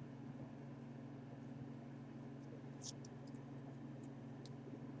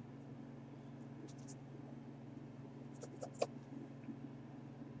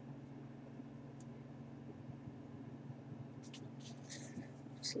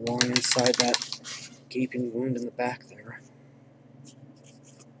 Just along inside that gaping wound in the back there.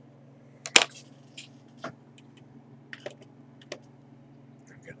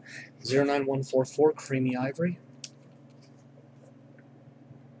 Okay. 09144 Creamy Ivory.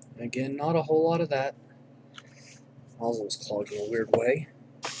 Again, not a whole lot of that. Nozzle was clogged in a weird way.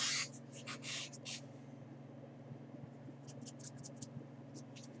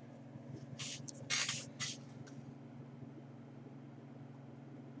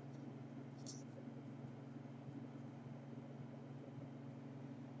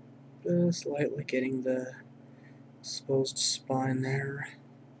 Just lightly getting the exposed spine there.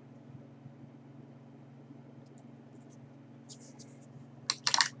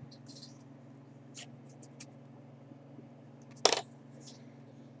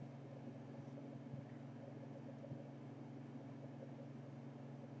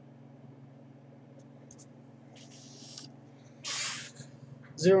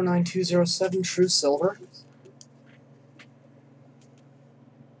 Zero 9207 True Silver.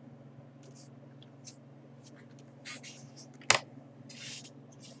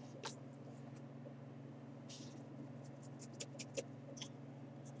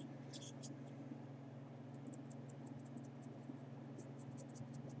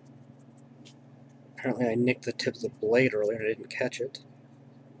 Apparently I nicked the tip of the blade earlier and I didn't catch it.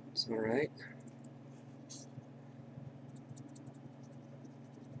 It's alright.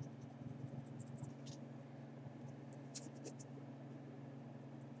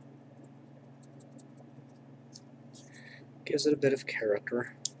 Gives it a bit of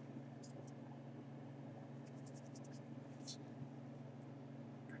character.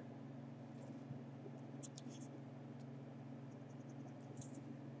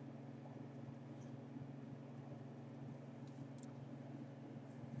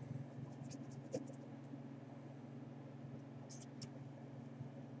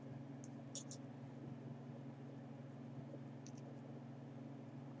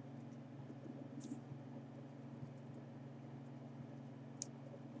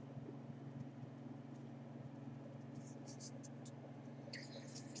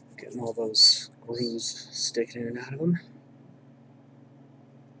 Getting all those grooves sticking in and out of them.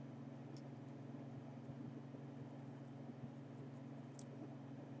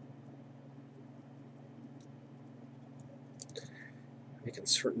 Making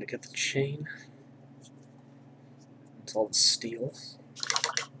certain to get the chain. It's all the steel.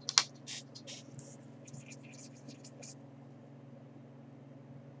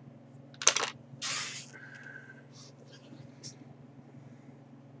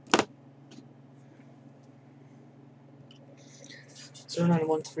 So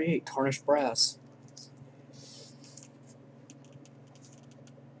 9138 tarnished brass.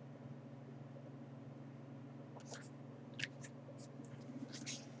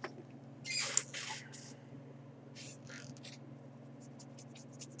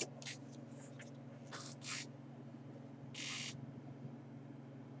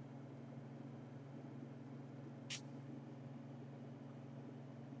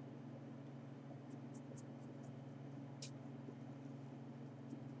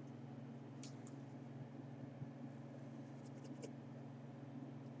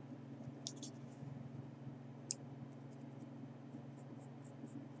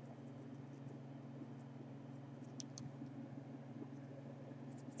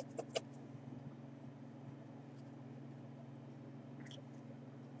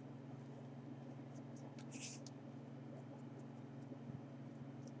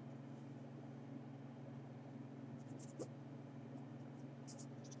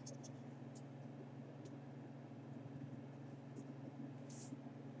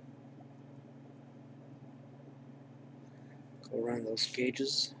 Go around those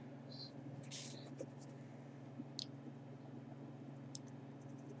gauges.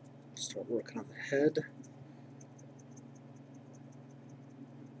 Start working on the head.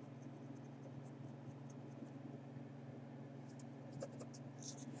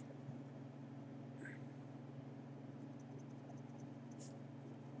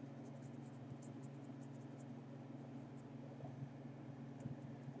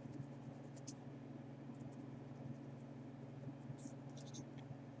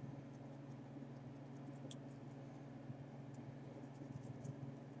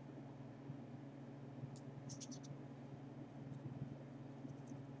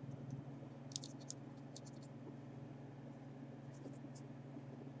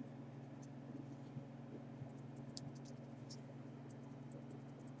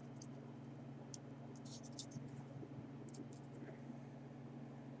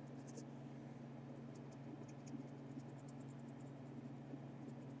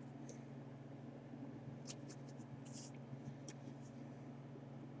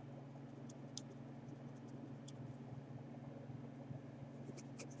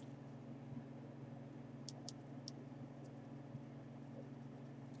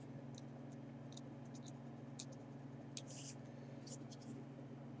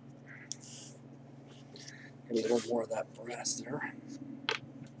 Maybe a little more of that brass there.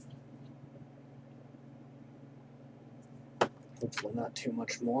 Hopefully not too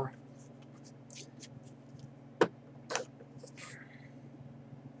much more.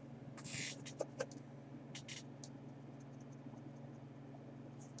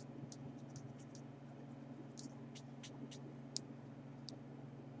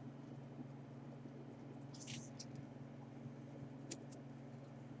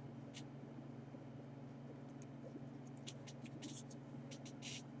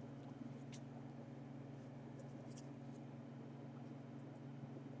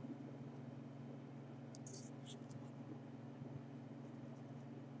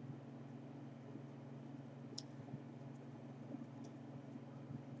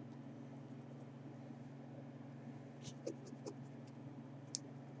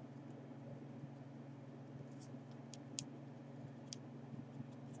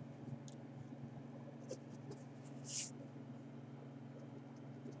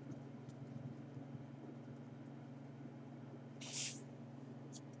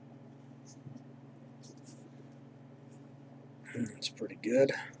 That's pretty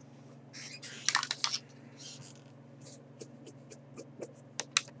good.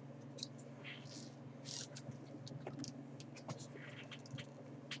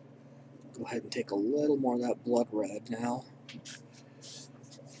 Go ahead and take a little more of that blood red now.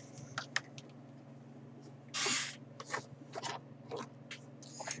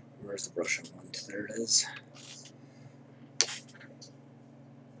 Where's the brush I want? There it is.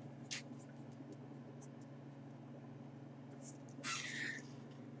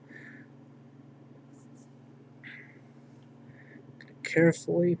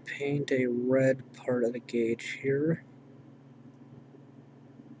 Carefully paint a red part of the gauge here.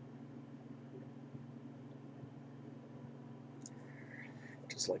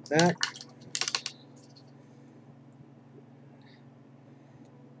 Just like that.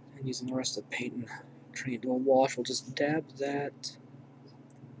 And using the rest of the paint and turning it to a wash, we'll just dab that.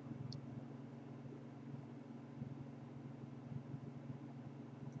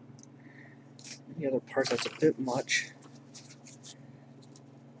 The other parts, that's a bit much.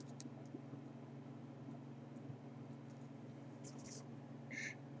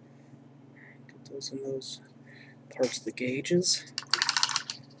 Get those in those parts of the gauges.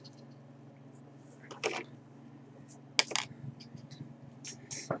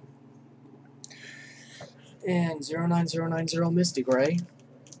 And 09090 Misty Gray.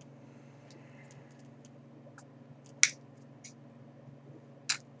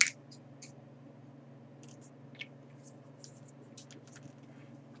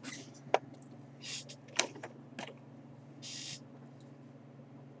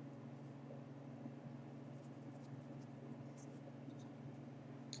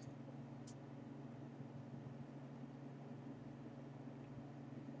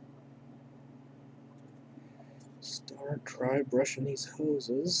 Start dry brushing these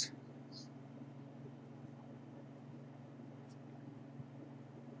hoses.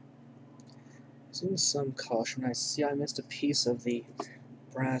 Using some caution. I see I missed a piece of the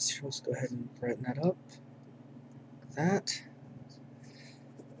brass here. Let's go ahead and brighten that up. That.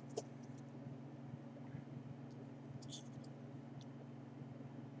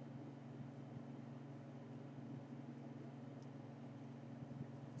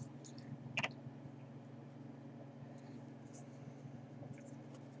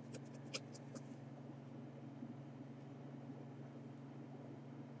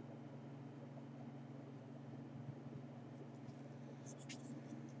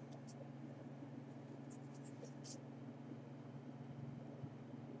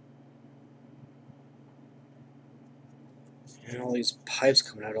 And all these pipes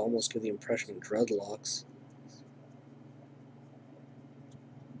coming out almost give the impression of dreadlocks.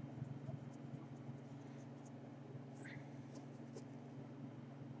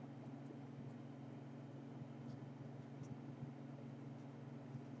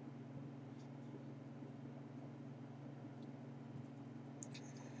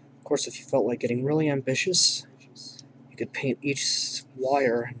 Of course, if you felt like getting really ambitious, you could paint each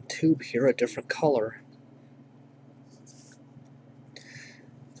wire and tube here a different color.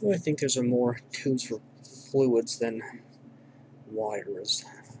 Though I think there's more tubes for fluids than wires.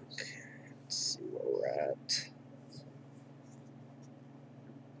 Okay, let's see where we're at.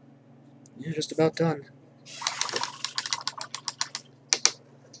 Yeah, just about done.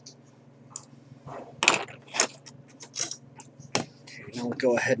 Okay, now we'll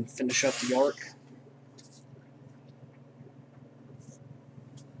go ahead and finish up the arc.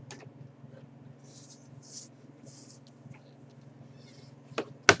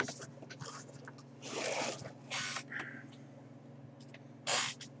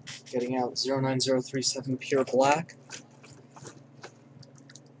 Getting out 09037 pure black.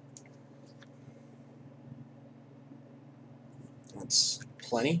 That's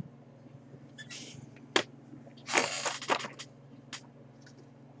plenty.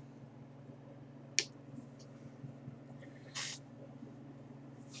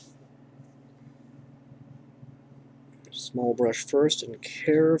 Small brush first and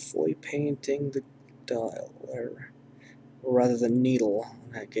carefully painting the dial there, or rather the needle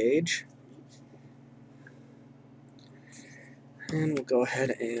on that gauge. And we'll go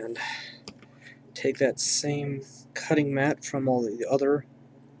ahead and take that same cutting mat from all the other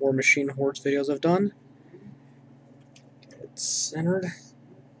Warmachine Hordes videos I've done. Get it centered.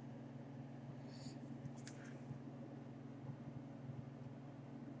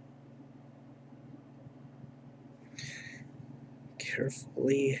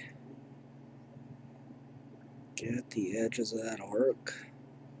 Carefully get the edges of that arc.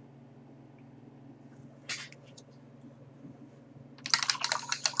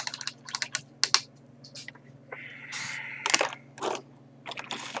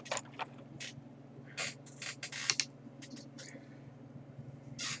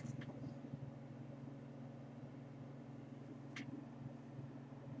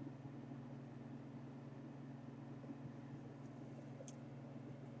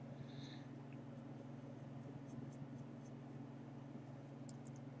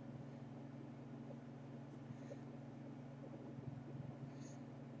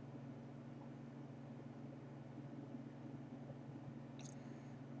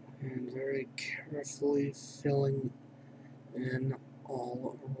 very carefully filling in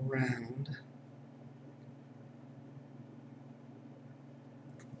all around.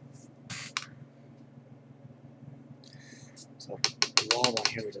 So the wall on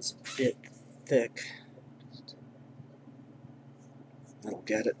here is a bit thick. That'll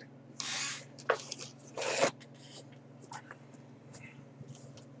get it.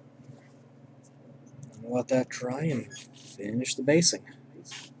 Let that dry and finish the basing.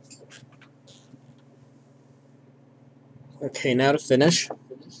 Okay, now to finish.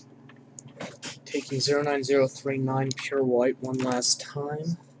 Taking 09039 pure white one last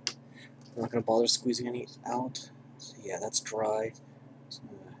time. I'm not going to bother squeezing any out. So yeah, that's dry. So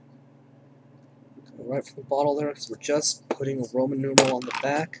go right from the bottle there because we're just putting a Roman numeral on the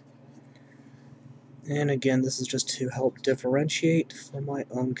back. And again, this is just to help differentiate for my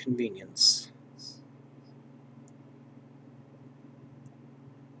own convenience.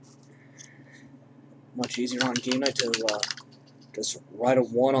 Much easier on game night to just write a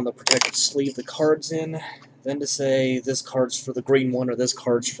 1 on the protected sleeve the card's in, then to say this card's for the green one or this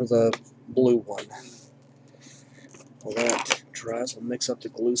card's for the blue one. While that dries, we'll mix up the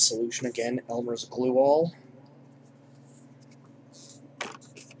glue solution again, Elmer's Glue All.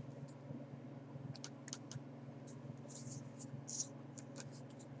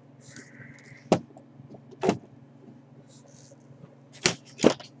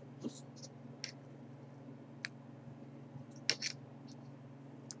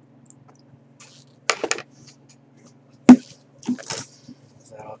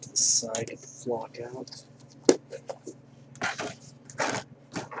 That off to the side, get the flock out.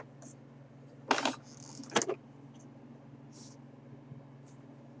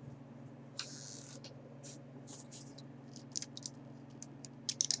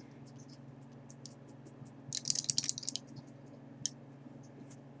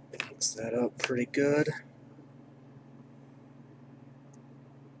 Mix that up pretty good.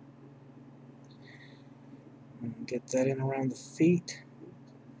 And get that in around the feet.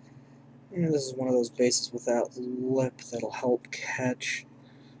 And this is one of those bases without lip that'll help catch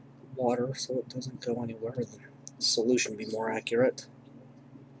water so it doesn't go anywhere. The solution will be more accurate.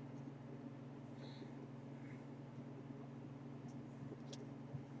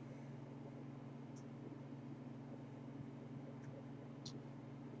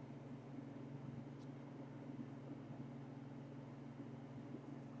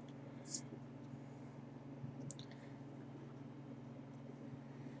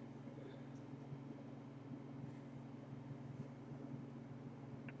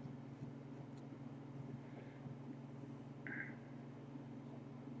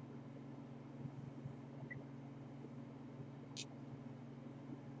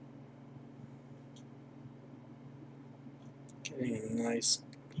 Getting a nice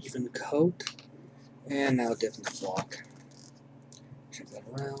even coat. And now dip in the flock. Check that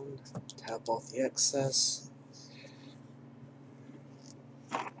around. Tap off the excess.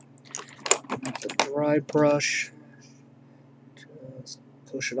 With the dry brush, just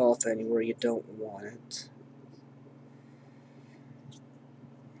push it off anywhere you don't want it.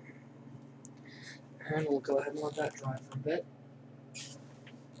 And we'll go ahead and let that dry for a bit.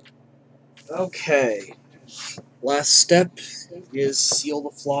 Okay. Last step is seal the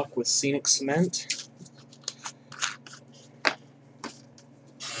flock with scenic cement.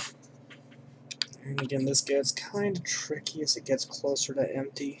 And again, this gets kind of tricky as it gets closer to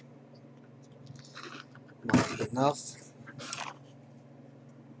empty. Might be enough.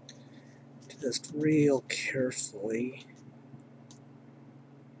 Just real carefully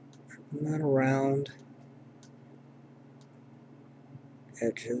putting that around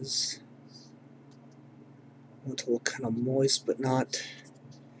edges until kind of moist but not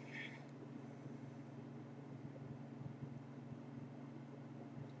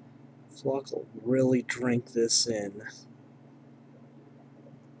flock will really drink this in.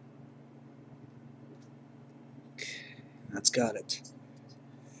 Okay, that's got it.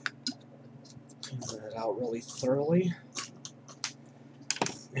 Clean that out really thoroughly.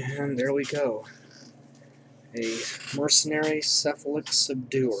 And there we go. A Mercenary Cephalic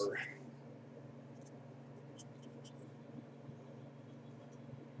Subduer.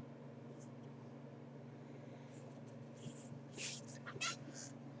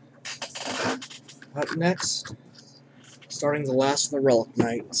 Up next, starting the last of the Relic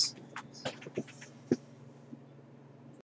Knights.